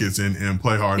of buckets and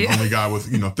play hard. Yeah. Only guy with,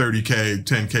 30K,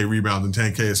 10K rebounds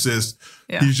and 10K assists.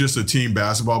 Yeah. He's just a team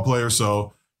basketball player.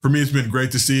 So for me, it's been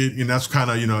great to see it. And that's kind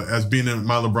of, as being in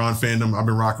my LeBron fandom, I've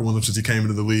been rocking with him since he came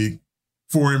into the league.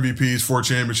 4 MVPs, 4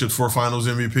 championships, 4 finals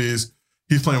MVPs.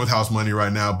 He's playing with house money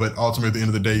right now, but ultimately at the end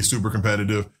of the day, he's super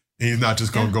competitive. And he's not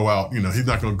just going to go out, he's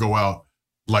not going to go out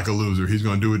like a loser. He's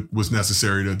going to do what's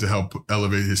necessary to help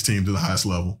elevate his team to the highest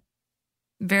level.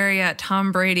 Very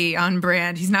Tom Brady on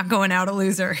brand. He's not going out a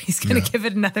loser. He's going to give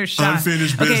it another shot.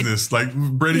 Unfinished business. Like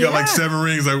Brady got like 7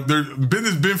 rings. Like their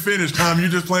business been finished. Tom, you're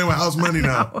just playing with house money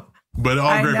now. But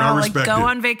all great. I respect it. Go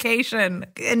on vacation.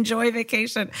 Enjoy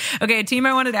vacation. Okay, a team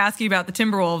I wanted to ask you about, the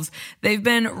Timberwolves. They've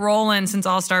been rolling since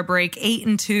All-Star break,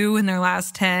 8-2 in their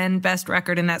last 10, best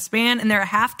record in that span. And they're a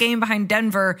half game behind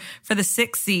Denver for the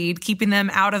 6th seed, keeping them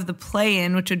out of the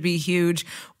play-in, which would be huge.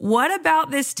 What about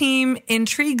this team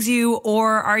intrigues you,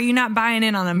 or are you not buying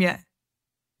in on them yet?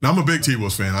 Now, I'm a big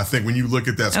T-Wolves fan. I think when you look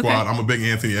at that squad, I'm a big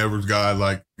Anthony Edwards guy.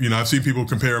 Like, I've seen people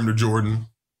compare him to Jordan.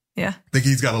 Yeah. I think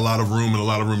he's got a lot of room and a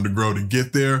lot of room to grow to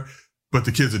get there. But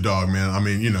the kid's a dog, man. I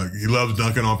mean, he loves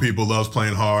dunking on people, loves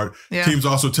playing hard. Yeah. Team's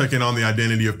also taking on the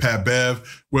identity of Pat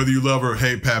Bev. Whether you love or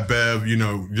hate Pat Bev,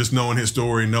 just knowing his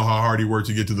story, know how hard he worked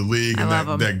to get to the league and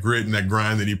that grit and that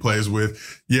grind that he plays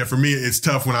with. Yeah, for me, it's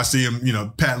tough when I see him,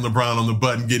 patting LeBron on the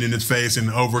butt and getting in his face and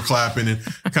overclapping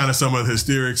and kind of some of the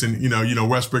hysterics. And,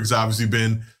 Westbrook's obviously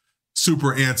been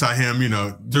super anti him.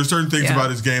 There's certain things about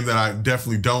his game that I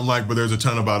definitely don't like, but there's a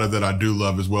ton about it that I do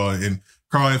love as well. And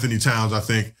Karl Anthony Towns, I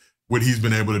think what he's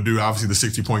been able to do, obviously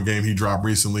the 60-point game he dropped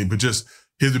recently, but just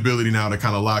his ability now to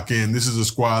kind of lock in. This is a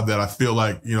squad that I feel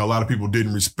like, a lot of people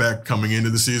didn't respect coming into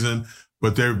the season,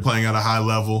 but they're playing at a high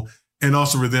level. And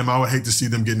also for them, I would hate to see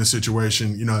them get in a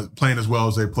situation, playing as well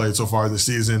as they played so far this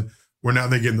season, where now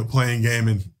they get in the playing game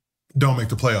and don't make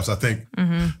the playoffs. I think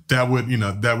that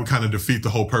would kind of defeat the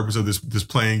whole purpose of this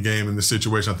playing game and this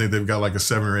situation. I think they've got like a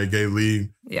 7 or 8 game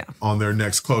lead on their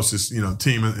next closest,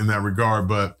 team in that regard.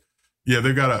 But yeah,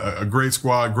 they've got a great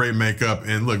squad, great makeup.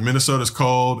 And look, Minnesota's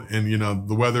cold and,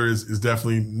 the weather is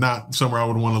definitely not somewhere I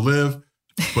would want to live,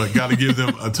 but got to give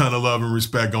them a ton of love and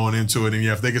respect going into it. And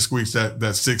yeah, if they can squeeze that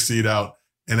 6th seed out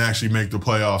and actually make the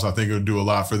playoffs, I think it would do a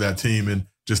lot for that team and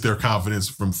just their confidence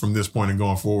from this point and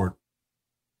going forward.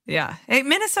 Yeah. Hey,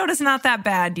 Minnesota's not that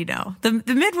bad, The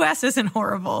Midwest isn't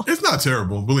horrible. It's not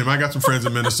terrible. Believe me, I got some friends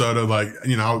in Minnesota. Like,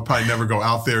 I would probably never go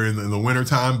out there in the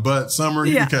wintertime, but summer,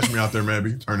 you can catch me out there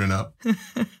maybe, turning up.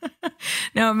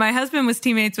 No, my husband was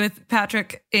teammates with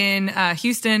Patrick in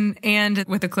Houston and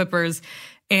with the Clippers.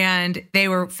 And they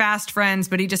were fast friends,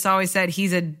 but he just always said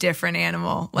he's a different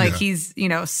animal. Like he's,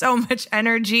 so much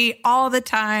energy all the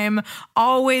time,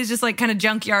 always just like kind of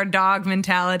junkyard dog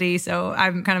mentality. So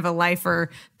I'm kind of a lifer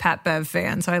Pat Bev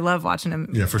fan. So I love watching him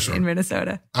for sure. In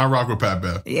Minnesota. I rock with Pat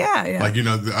Bev. Yeah. Like,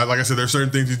 like I said, there's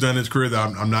certain things he's done in his career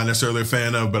that I'm not necessarily a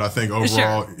fan of, but I think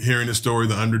overall hearing his story,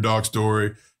 the underdog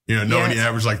story, knowing he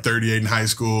averaged like 38 in high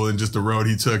school and just the road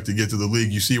he took to get to the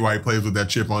league, you see why he plays with that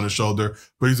chip on his shoulder.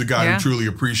 But he's a guy who truly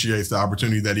appreciates the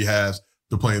opportunity that he has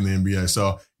to play in the NBA.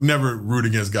 So never root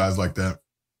against guys like that.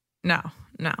 No.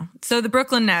 So the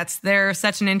Brooklyn Nets, they're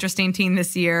such an interesting team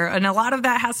this year. And a lot of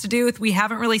that has to do with we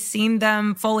haven't really seen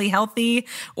them fully healthy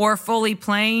or fully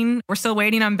playing. We're still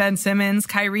waiting on Ben Simmons.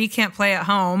 Kyrie can't play at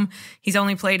home. He's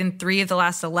only played in 3 of the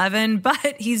last 11,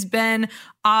 but he's been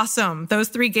awesome. Those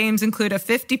 3 games include a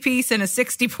 50-piece and a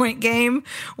 60-point game.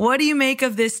 What do you make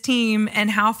of this team and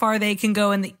how far they can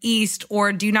go in the East,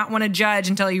 or do you not want to judge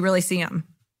until you really see them?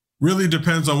 Really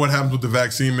depends on what happens with the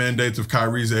vaccine mandates. If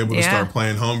Kyrie's able to start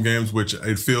playing home games, which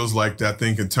it feels like that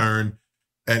thing could turn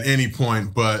at any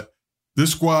point. But this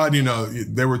squad,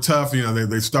 they were tough.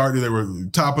 They started, they were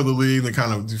top of the league. They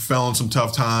kind of fell on some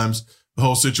tough times. the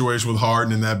whole situation with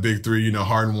Harden and that big three,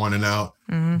 Harden wanting out.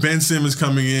 Mm-hmm. Ben Simmons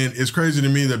coming in. It's crazy to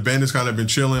me that Ben has kind of been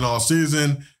chilling all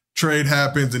season. Trade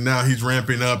happens, and now he's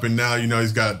ramping up, and now,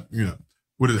 he's got,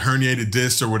 herniated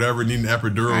discs or whatever, needing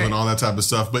epidurals and all that type of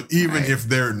stuff. But even if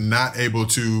they're not able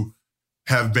to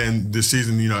have been this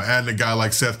season, adding a guy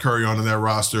like Seth Curry onto that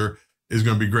roster is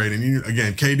going to be great. And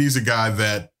again, KD's a guy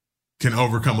that can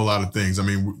overcome a lot of things. I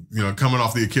mean, coming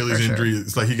off the Achilles injury,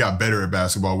 it's like he got better at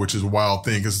basketball, which is a wild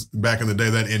thing because back in the day,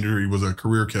 that injury was a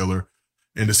career killer.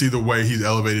 And to see the way he's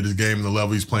elevated his game and the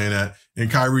level he's playing at, and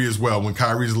Kyrie as well. When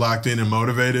Kyrie's locked in and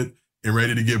motivated and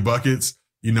ready to get buckets,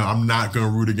 I'm not going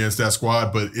to root against that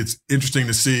squad, but it's interesting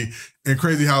to see and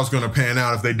crazy how it's going to pan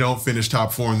out if they don't finish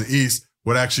top 4 in the East.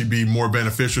 Would actually be more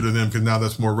beneficial to them because now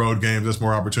that's more road games. That's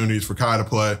more opportunities for Kai to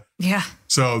play. Yeah.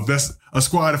 So that's a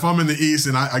squad. If I'm in the East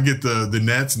and I get the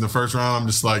Nets in the first round, I'm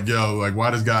just like, why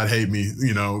does God hate me?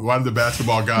 Why do the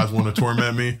basketball gods want to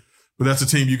torment me? But that's a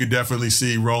team you could definitely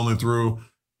see rolling through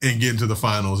and getting to the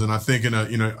finals. And I think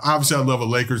obviously I love a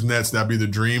Lakers Nets. That'd be the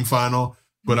dream final.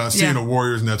 But I see in a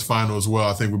Warriors Nets final as well,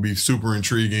 I think would be super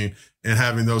intriguing. And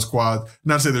having those squads,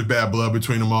 not to say there's bad blood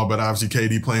between them all, but obviously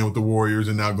KD playing with the Warriors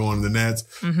and now going to the Nets.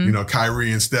 Mm-hmm.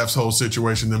 Kyrie and Steph's whole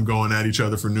situation, them going at each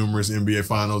other for numerous NBA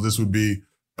finals. This would be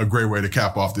a great way to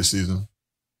cap off this season.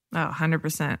 Oh,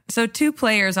 100%. So 2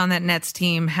 players on that Nets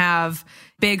team have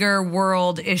bigger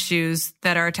world issues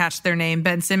that are attached to their name.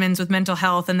 Ben Simmons with mental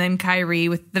health and then Kyrie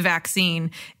with the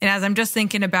vaccine. And as I'm just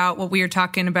thinking about what we were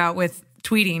talking about with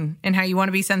tweeting and how you want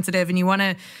to be sensitive and you want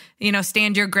to,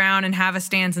 stand your ground and have a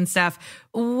stance and stuff.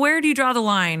 Where do you draw the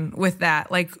line with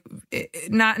that? Like,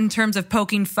 not in terms of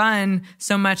poking fun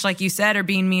so much, like you said, or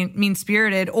being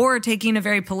mean-spirited, or taking a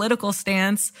very political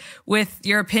stance with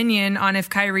your opinion on if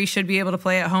Kyrie should be able to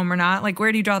play at home or not. Like,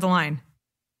 where do you draw the line?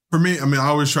 For me, I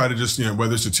always try to just,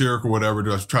 whether it's satirical or whatever,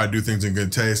 just try to do things in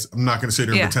good taste. I'm not going to sit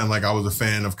here and pretend like I was a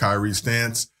fan of Kyrie's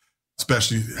stance,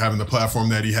 especially having the platform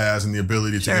that he has and the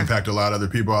ability to impact a lot of other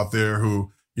people out there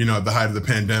who, at the height of the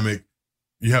pandemic,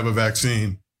 you have a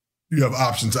vaccine, you have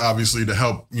options, obviously, to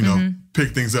help,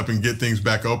 pick things up and get things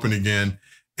back open again,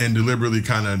 and deliberately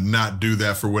kind of not do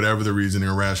that for whatever the reasoning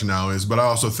or rationale is. But I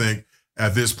also think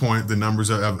at this point, the numbers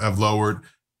have lowered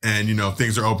and,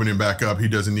 things are opening back up. He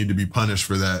doesn't need to be punished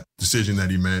for that decision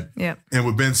that he made. Yeah. And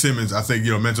with Ben Simmons, I think,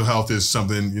 mental health is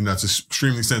something, that's an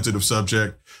extremely sensitive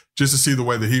subject. Just to see the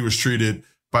way that he was treated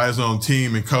by his own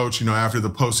team and coach, after the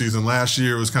postseason last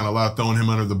year, it was kind of a lot throwing him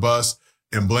under the bus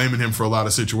and blaming him for a lot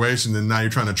of situations. And now you're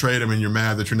trying to trade him and you're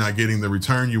mad that you're not getting the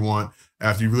return you want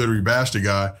after you've literally bashed a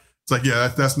guy. It's like,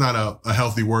 that's not a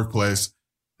healthy workplace.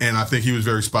 And I think he was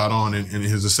very spot on in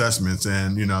his assessments.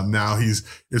 And, now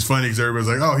it's funny because everybody's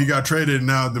like, oh, he got traded and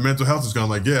now the mental health is gone.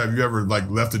 Like, yeah, have you ever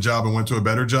left a job and went to a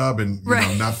better job and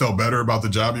not felt better about the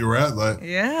job you were at? Like,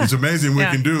 it's amazing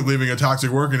what we can do leaving a toxic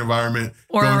working environment,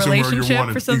 or going a relationship somewhere you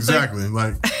wanted. or something. Exactly.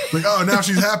 Like, oh, now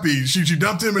she's happy. She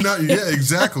dumped him and now,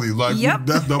 exactly. Like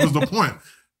that was the point.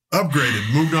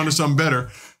 Upgraded, moved on to something better.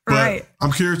 But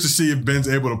I'm curious to see if Ben's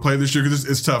able to play this year because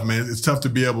it's tough, man. It's tough to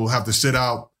be able to have to sit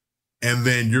out. And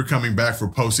then you're coming back for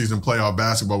postseason playoff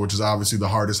basketball, which is obviously the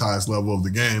highest level of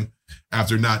the game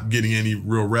after not getting any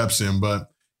real reps in. But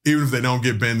even if they don't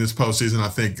get Ben this postseason, I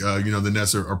think, the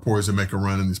Nets are poised to make a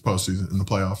run in these postseason, in the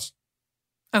playoffs.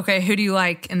 Okay. Who do you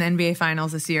like in the NBA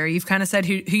Finals this year? You've kind of said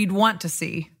who you'd want to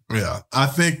see. Yeah. I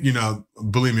think,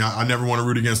 believe me, I never want to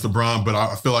root against LeBron, but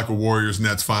I feel like a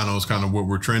Warriors-Nets final is kind of what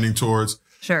we're trending towards.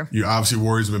 Sure. Obviously,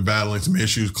 Warriors have been battling some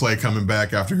issues. Clay coming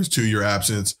back after his 2-year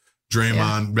absence.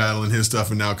 Draymond battling his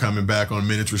stuff and now coming back on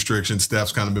minutes restrictions.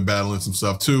 Steph's kind of been battling some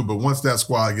stuff too. But once that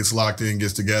squad gets locked in,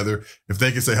 gets together, if they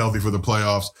can stay healthy for the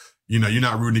playoffs, you're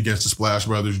not rooting against the Splash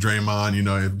Brothers,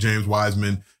 Draymond. If James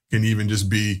Wiseman can even just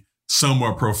be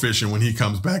somewhat proficient when he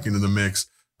comes back into the mix,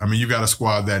 you got a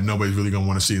squad that nobody's really going to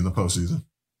want to see in the postseason.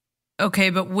 Okay,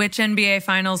 but which NBA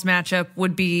Finals matchup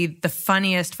would be the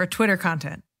funniest for Twitter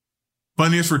content?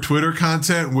 Funniest for Twitter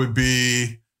content would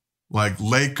be like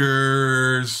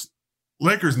Lakers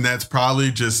Nets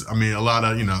probably just, a lot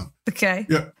of, Okay.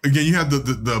 Yeah. Again, you had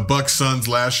the Bucks Suns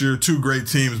last year, 2 great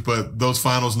teams, but those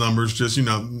finals numbers just,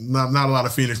 not a lot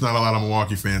of Phoenix, not a lot of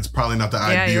Milwaukee fans. Probably not the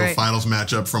ideal finals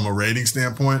matchup from a rating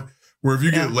standpoint. Where if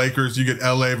you get Lakers, you get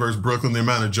LA versus Brooklyn, the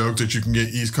amount of jokes that you can get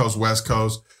East Coast, West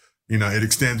Coast, it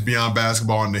extends beyond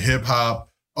basketball into hip hop,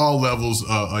 all levels,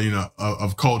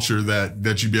 of culture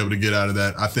that you'd be able to get out of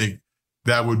that. I think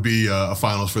that would be a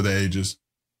finals for the ages.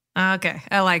 Okay.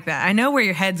 I like that. I know where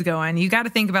your head's going. You got to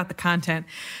think about the content.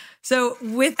 So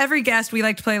with every guest, we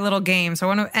like to play a little game. So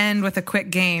I want to end with a quick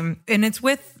game, and it's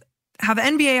with how the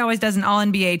NBA always does an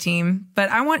all-NBA team, but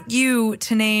I want you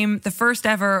to name the first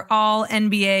ever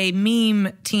all-NBA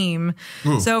meme team.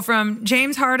 Ooh. So from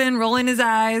James Harden rolling his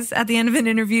eyes at the end of an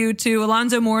interview to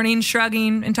Alonzo Mourning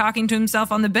shrugging and talking to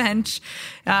himself on the bench.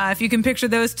 If you can picture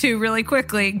those two really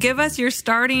quickly, give us your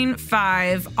starting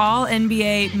 5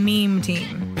 all-NBA meme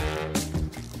team.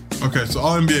 Okay, so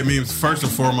all NBA memes, first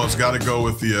and foremost, got to go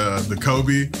with the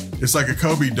Kobe. It's like a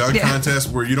Kobe dunk contest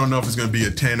where you don't know if it's going to be a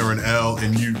 10 or an L,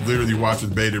 and you literally watch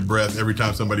with bated breath every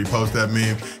time somebody posts that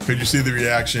meme because you see the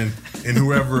reaction, and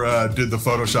whoever did the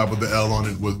Photoshop with the L on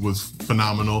it was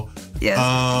phenomenal. Yes.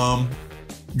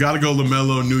 Got to go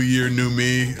LaMelo, New Year, New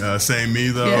Me. Same me,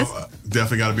 though. Yes.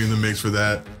 Definitely got to be in the mix for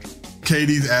that.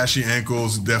 KD's ashy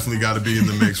ankles, definitely got to be in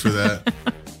the mix for that.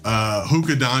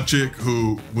 Luka Doncic,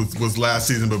 who was last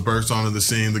season but burst onto the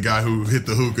scene, the guy who hit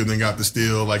the hookah and then got the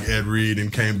steal like Ed Reed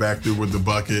and came back through with the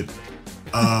bucket.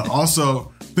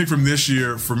 Also, I think from this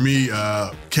year, for me,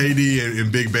 KD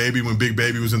and Big Baby, when Big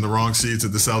Baby was in the wrong seats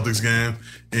at the Celtics game,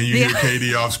 and you hear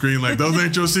KD off screen, like, those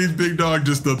ain't your seats, big dog.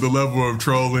 Just the level of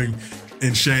trolling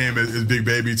and shame as Big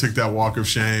Baby took that walk of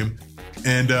shame.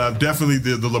 And definitely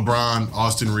the LeBron,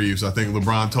 Austin Reeves. I think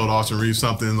LeBron told Austin Reeves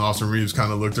something, and Austin Reeves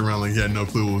kind of looked around like he had no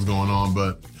clue what was going on.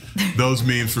 But those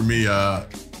memes for me are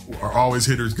always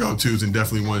hitters' go-tos, and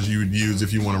definitely ones you would use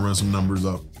if you want to run some numbers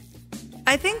up.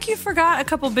 I think you forgot a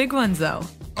couple big ones, though.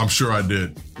 I'm sure I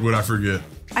did. What'd I forget?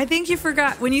 I think you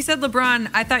forgot. When you said LeBron,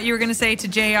 I thought you were going to say to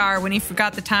JR when he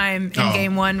forgot the time in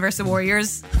Game 1 versus the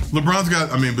Warriors. LeBron's got,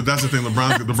 but that's the thing.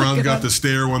 LeBron's got the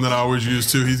stare one that I always use,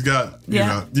 too. He's got, you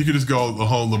could just go the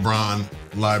whole LeBron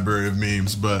library of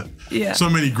memes, but so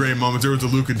many great moments. There was the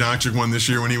Luka Doncic one this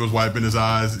year when he was wiping his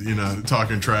eyes,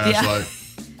 talking trash. Like,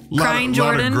 Crying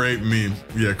Jordan. A lot of great memes.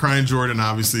 Yeah, Crying Jordan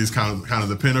obviously is kind of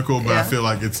the pinnacle, but I feel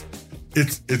like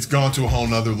it's gone to a whole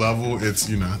nother level. It's,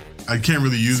 I can't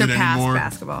really use it anymore.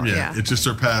 Basketball. Yeah, it just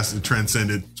surpassed, it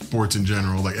transcended sports in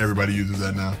general. Like, everybody uses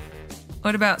that now.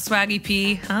 What about Swaggy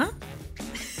P? Huh?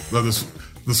 Well, the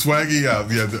Swaggy,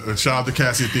 shout out to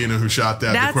Cassie Athena who shot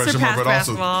that. That's the question mark, but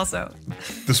also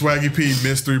the Swaggy P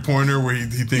missed 3-pointer where he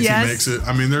thinks he makes it.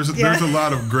 There's a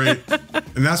lot of great,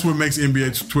 and that's what makes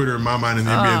NBA Twitter, in my mind, and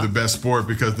the NBA the best sport,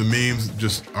 because the memes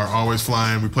just are always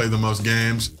flying. We play the most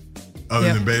games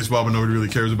other than baseball, but nobody really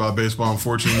cares about baseball,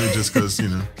 unfortunately, just because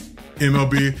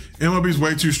MLB's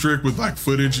way too strict with like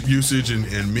footage usage and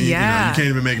meme. You can't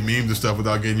even make memes and stuff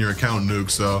without getting your account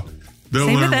nuked. So they'll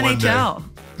Same learn with one NHL. day.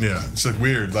 Yeah, it's like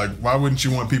weird. Like, why wouldn't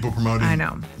you want people promoting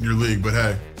your league? But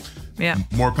hey,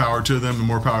 more power to them and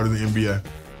more power to the NBA.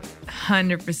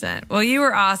 100%. Well, you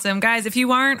were awesome. Guys, if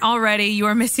you aren't already, you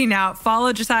are missing out.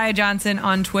 Follow Josiah Johnson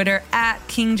on Twitter at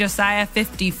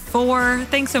KingJosiah54.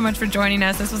 Thanks so much for joining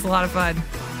us. This was a lot of fun.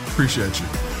 Appreciate you.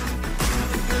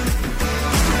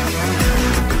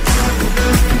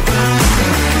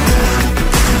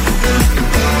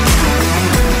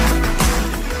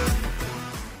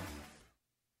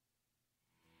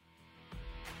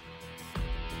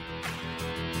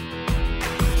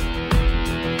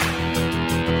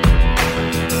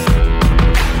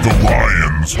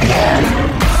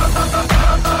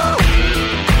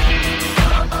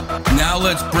 Now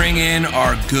let's bring in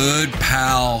our good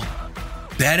pal,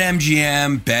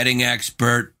 BetMGM betting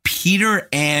expert, Peter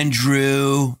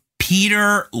Andrew.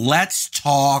 Peter, let's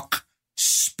talk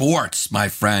sports, my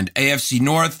friend. AFC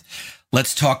North,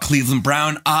 let's talk Cleveland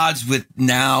Brown odds with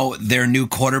now their new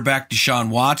quarterback, Deshaun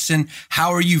Watson.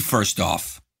 How are you, first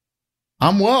off?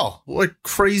 I'm well. What a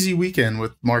crazy weekend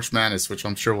with March Madness, which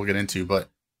I'm sure we'll get into. But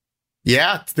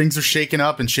yeah, things are shaking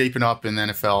up and shaping up in the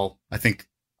NFL. I think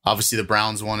obviously the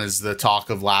Browns one is the talk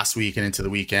of last week and into the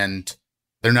weekend.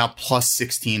 They're now plus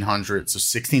 1,600, so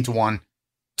 16-1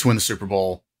 to win the Super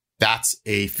Bowl. That's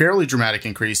a fairly dramatic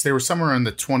increase. They were somewhere in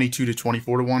the 22 to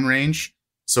 24-1 range,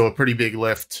 so a pretty big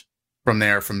lift from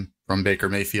there, from Baker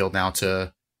Mayfield now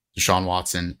to Deshaun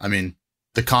Watson.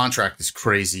 The contract is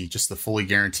crazy. Just the fully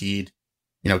guaranteed,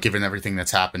 given everything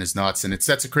that's happened, is nuts, and it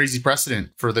sets a crazy precedent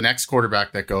for the next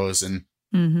quarterback that goes. And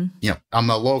I'm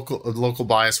a local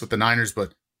bias with the Niners,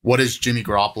 but what does Jimmy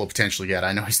Garoppolo potentially get?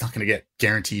 I know he's not going to get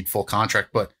guaranteed full contract,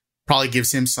 but probably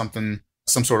gives him some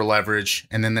sort of leverage,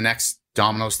 and then the next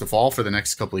dominoes to fall for the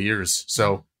next couple of years.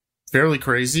 So fairly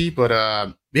crazy, but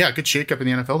good shakeup in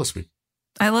the NFL this week.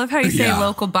 I love how you say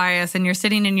local bias, and you're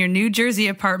sitting in your New Jersey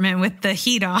apartment with the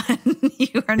heat on.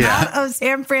 You are not a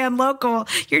San Fran local.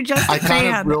 You're just a fan. I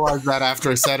kind of realized that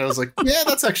after I said it. I was like, yeah,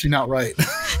 that's actually not right.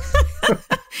 You're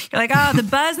like, the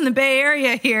buzz in the Bay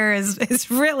Area here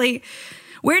is really...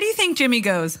 Where do you think Jimmy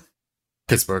goes?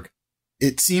 Pittsburgh.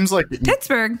 It seems like...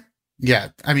 Pittsburgh? Yeah,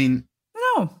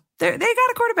 No, they got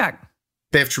a quarterback.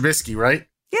 They have Trubisky, right?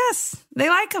 Yes, they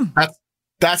like him.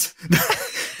 That's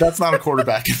not a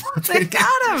quarterback. They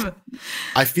got him.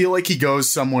 I feel like he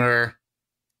goes somewhere.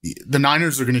 The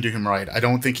Niners are going to do him right. I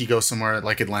don't think he goes somewhere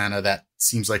like Atlanta that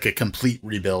seems like a complete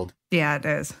rebuild. Yeah, it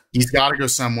is. He's got to go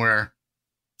somewhere.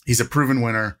 He's a proven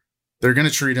winner. They're going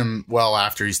to treat him well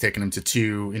after he's taken him to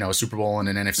two, a Super Bowl and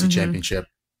an NFC championship.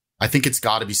 I think it's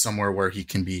got to be somewhere where he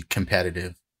can be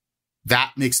competitive.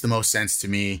 That makes the most sense to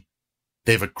me.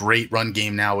 They have a great run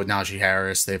game now with Najee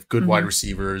Harris. They have good wide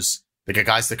receivers. They got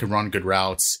guys that can run good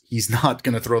routes. He's not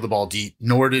going to throw the ball deep,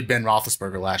 nor did Ben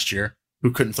Roethlisberger last year,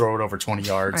 who couldn't throw it over 20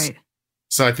 yards. Right.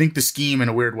 So I think the scheme in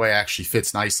a weird way actually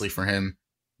fits nicely for him,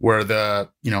 where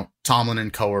Tomlin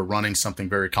and co are running something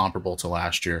very comparable to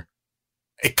last year.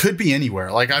 It could be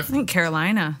anywhere. Like I think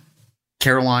Carolina,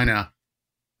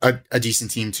 a decent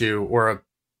team too, or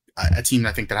a team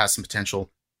I think that has some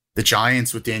potential. The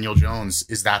Giants with Daniel Jones,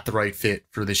 is that the right fit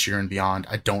for this year and beyond?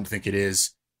 I don't think it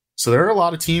is. So there are a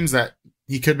lot of teams that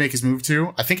he could make his move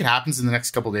to. I think it happens in the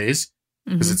next couple of days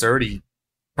because it's already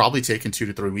probably taken 2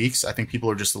 to 3 weeks. I think people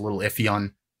are just a little iffy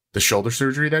on the shoulder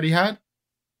surgery that he had,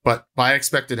 but I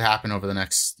expect it to happen over the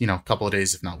next, couple of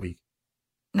days, if not week.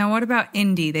 Now, what about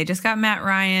Indy? They just got Matt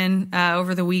Ryan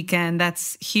over the weekend.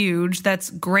 That's huge. That's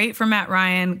great for Matt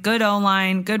Ryan. Good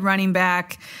O-line, good running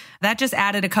back. That just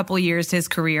added a couple of years to his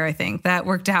career, I think. That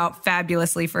worked out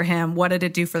fabulously for him. What did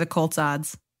it do for the Colts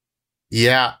odds?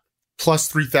 Yeah, plus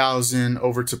 3,000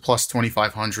 over to plus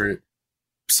 2,500.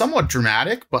 Somewhat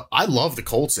dramatic, but I love the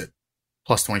Colts at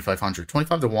plus 2,500.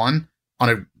 25-1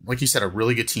 on like you said, a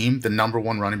really good team. The number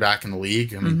one running back in the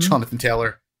league. I mean, Jonathan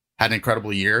Taylor had an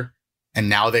incredible year. And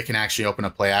now they can actually open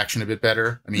up play action a bit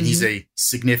better. I mean, he's a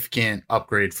significant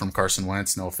upgrade from Carson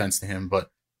Wentz. No offense to him, but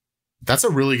that's a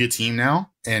really good team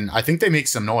now. And I think they make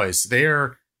some noise.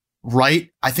 They're right.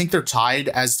 I think they're tied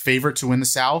as favorite to win the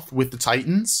South with the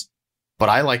Titans, but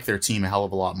I like their team a hell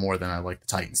of a lot more than I like the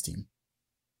Titans team.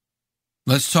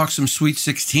 Let's talk some Sweet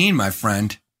 16, my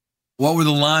friend. What were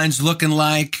the lines looking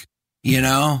like?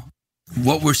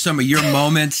 What were some of your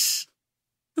moments?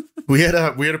 We had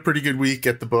a pretty good week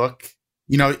at the book.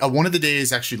 One of the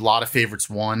days, actually, a lot of favorites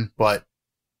won, but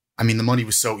I mean, the money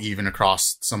was so even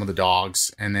across some of the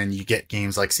dogs. And then you get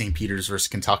games like St. Peter's versus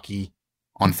Kentucky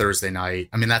on Thursday night.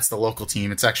 I mean, that's the local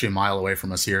team. It's actually a mile away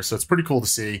from us here. So it's pretty cool to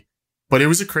see. But it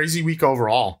was a crazy week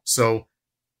overall. So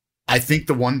I think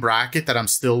the one bracket that I'm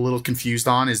still a little confused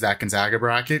on is that Gonzaga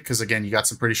bracket. Because again, you got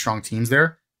some pretty strong teams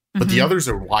there. But the others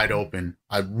are wide open.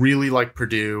 I really like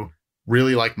Purdue,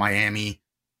 really like Miami.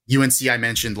 UNC, I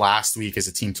mentioned last week as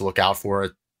a team to look out for.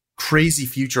 Crazy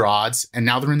future odds. And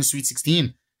now they're in the Sweet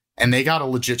 16. And they got a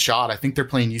legit shot. I think they're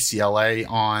playing UCLA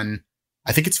on,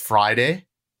 I think it's Friday.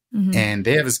 And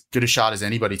they have as good a shot as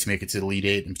anybody to make it to the Elite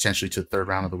Eight and potentially to the third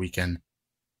round of the weekend.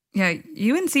 Yeah,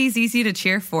 UNC is easy to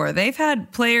cheer for. They've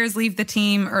had players leave the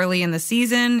team early in the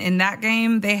season. In that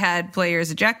game, they had players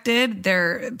ejected.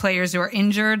 They're players who are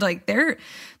injured. Like they're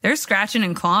scratching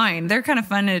and clawing. They're kind of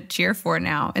fun to cheer for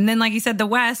now. And then, like you said, the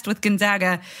West with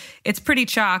Gonzaga, it's pretty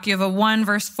chalk. You have a 1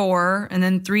 versus 4 and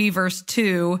then 3 versus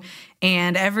 2.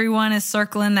 And everyone is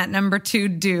circling that number 2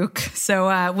 Duke.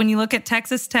 So when you look at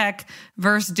Texas Tech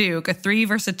versus Duke, a 3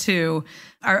 versus a 2,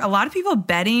 are a lot of people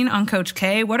betting on Coach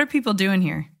K? What are people doing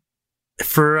here?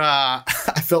 I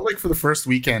felt like for the first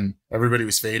weekend, everybody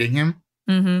was fading him.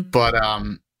 But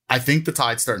I think the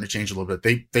tide's starting to change a little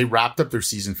bit. They wrapped up their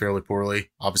season fairly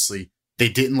poorly. Obviously, they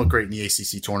didn't look great in the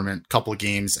ACC tournament. Couple of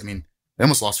games. I mean, they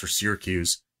almost lost for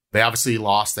Syracuse. They obviously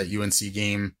lost that UNC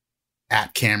game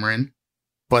at Cameron,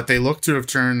 but they look to have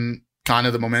turned kind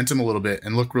of the momentum a little bit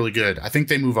and look really good. I think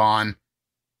they move on,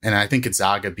 and I think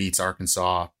Gonzaga beats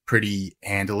Arkansas pretty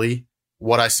handily.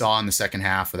 What I saw in the second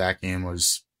half of that game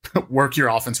was work your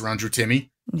offense around Drew Timme.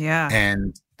 Yeah.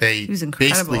 And they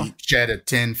basically shed a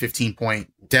 10, 15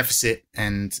 point deficit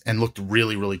and looked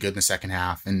really, really good in the second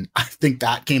half. And I think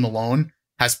that game alone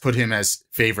has put him as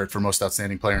favorite for most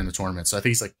outstanding player in the tournament. So I think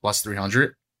he's like plus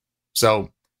 300. So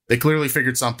they clearly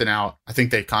figured something out. I think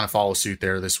they kind of follow suit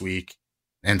there this week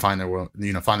and find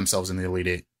themselves in the Elite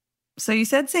Eight. So you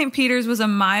said St. Peter's was a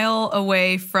mile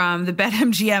away from the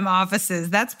BetMGM offices.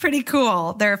 That's pretty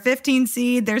cool. They're a 15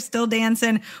 seed. They're still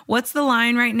dancing. What's the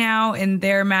line right now in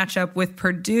their matchup with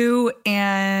Purdue?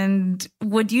 And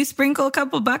would you sprinkle a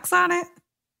couple bucks on it?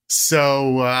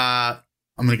 So I'm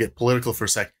going to get political for a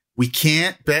sec. We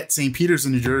can't bet St. Peter's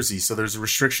in New Jersey, so there's a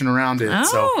restriction around it.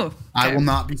 Okay. I will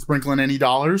not be sprinkling any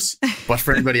dollars. But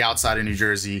for anybody outside of New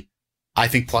Jersey, I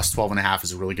think plus 12.5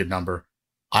 is a really good number.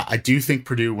 I do think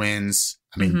Purdue wins.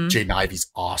 I mean, Jaden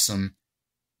Ivey's awesome,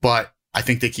 but I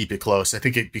think they keep it close. I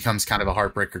think it becomes kind of a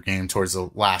heartbreaker game towards the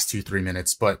last 2-3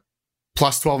 minutes, but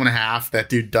plus 12.5. That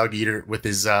dude Doug Eater with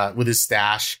his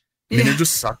stash. I mean, they're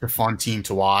just such a fun team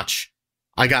to watch.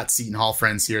 I got Seton Hall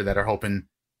friends here that are hoping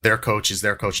their coach is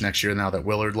their coach next year now that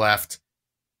Willard left.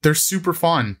 They're super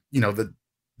fun. You know,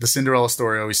 the Cinderella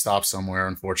story always stops somewhere,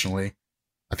 unfortunately.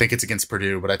 I think it's against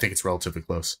Purdue, but I think it's relatively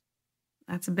close.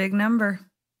 That's a big number.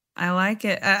 I like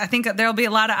it. I think there'll be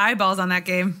a lot of eyeballs on that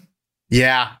game.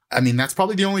 Yeah. I mean, that's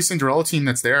probably the only Cinderella team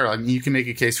that's there. I mean, you can make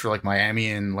a case for like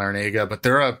Miami and Larinaga, but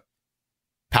they're a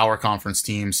power conference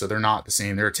team, so they're not the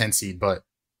same. They're a 10 seed, but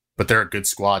they're a good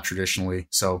squad traditionally.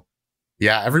 So,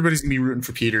 yeah, everybody's going to be rooting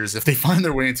for Peters. If they find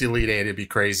their way into Elite Eight, it'd be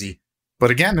crazy. But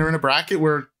again, they're in a bracket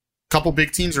where a couple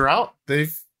big teams are out.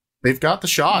 They've got the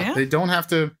shot. Yeah. They don't have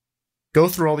to go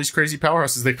through all these crazy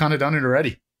powerhouses. They've kind of done it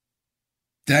already.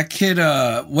 That kid,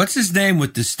 what's his name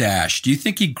with the stash? Do you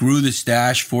think he grew the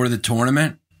stash for the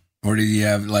tournament? Or did he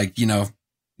have, like, you know?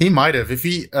 He might have. If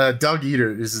he, Doug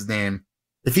Eater is his name.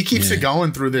 If he keeps it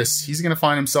going through this, he's going to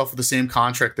find himself with the same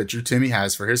contract that Drew Timme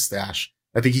has for his stash.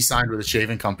 I think he signed with a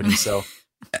shaving company, so.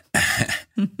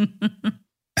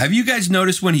 Have you guys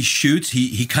noticed when he shoots,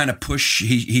 he kind of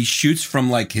he shoots from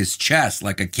like his chest,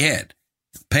 like a kid.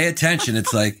 Pay attention.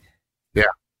 It's like,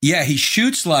 yeah, he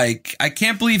shoots like, I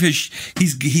can't believe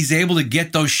he's able to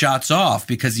get those shots off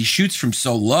because he shoots from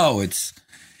so low. It's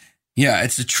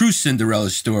a true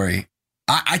Cinderella story.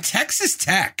 Texas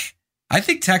Tech. I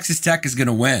think Texas Tech is going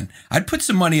to win. I'd put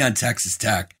some money on Texas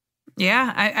Tech.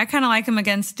 Yeah, I kind of like him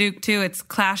against Duke, too. It's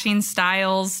clashing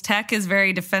styles. Tech is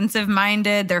very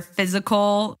defensive-minded. They're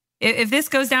physical. If this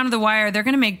goes down to the wire, they're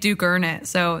going to make Duke earn it.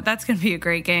 So that's going to be a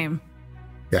great game.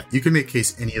 Yeah, you can make a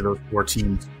case any of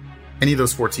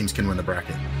those four teams can win the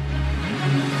bracket.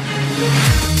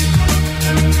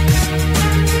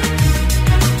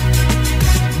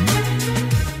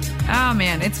 Oh,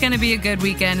 man, it's going to be a good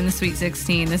weekend in the Sweet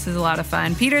 16. This is a lot of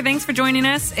fun. Peter, thanks for joining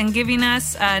us and giving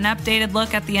us an updated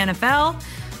look at the NFL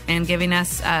and giving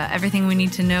us everything we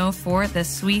need to know for the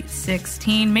Sweet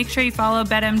 16. Make sure you follow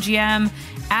BetMGM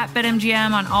at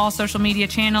BetMGM on all social media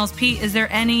channels. Pete, is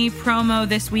there any promo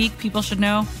this week people should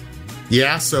know?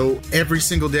 Yeah, so every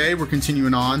single day we're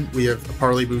continuing on. We have a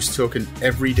Parlay Boost token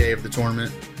every day of the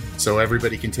tournament, so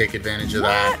everybody can take advantage of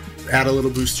that. Add a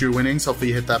little boost to your winnings. Hopefully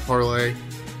you hit that parlay.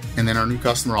 And then our new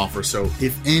customer offer. So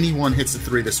if anyone hits the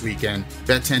 3 this weekend,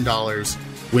 bet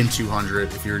 $10, win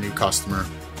 $200 if you're a new customer.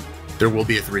 There will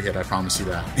be a 3 hit, I promise you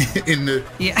that. in the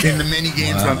mini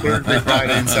games on Thursday,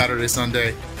 Friday, and Saturday,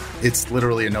 Sunday, it's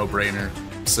literally a no-brainer.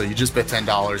 So you just bet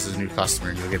 $10 as a new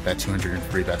customer and you'll get that 200 in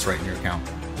free bets right in your account.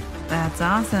 That's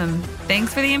awesome.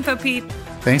 Thanks for the info, Pete.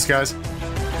 Thanks, guys.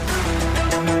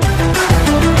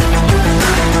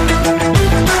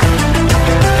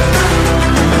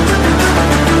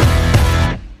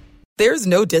 There's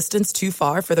no distance too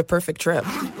far for the perfect trip.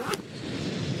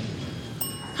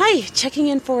 Hi, checking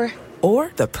in for...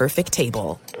 Or the perfect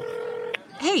table.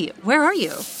 Hey, where are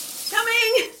you?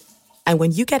 Coming! And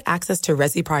when you get access to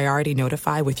Resi Priority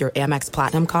Notify with your Amex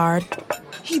Platinum card...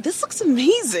 Hey, this looks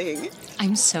amazing.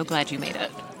 I'm so glad you made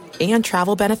it. And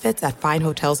travel benefits at fine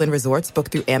hotels and resorts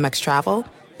booked through Amex Travel,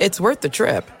 it's worth the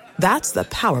trip. That's the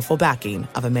powerful backing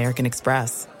of American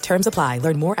Express. Terms apply.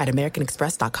 Learn more at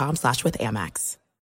americanexpress.com/withAmex.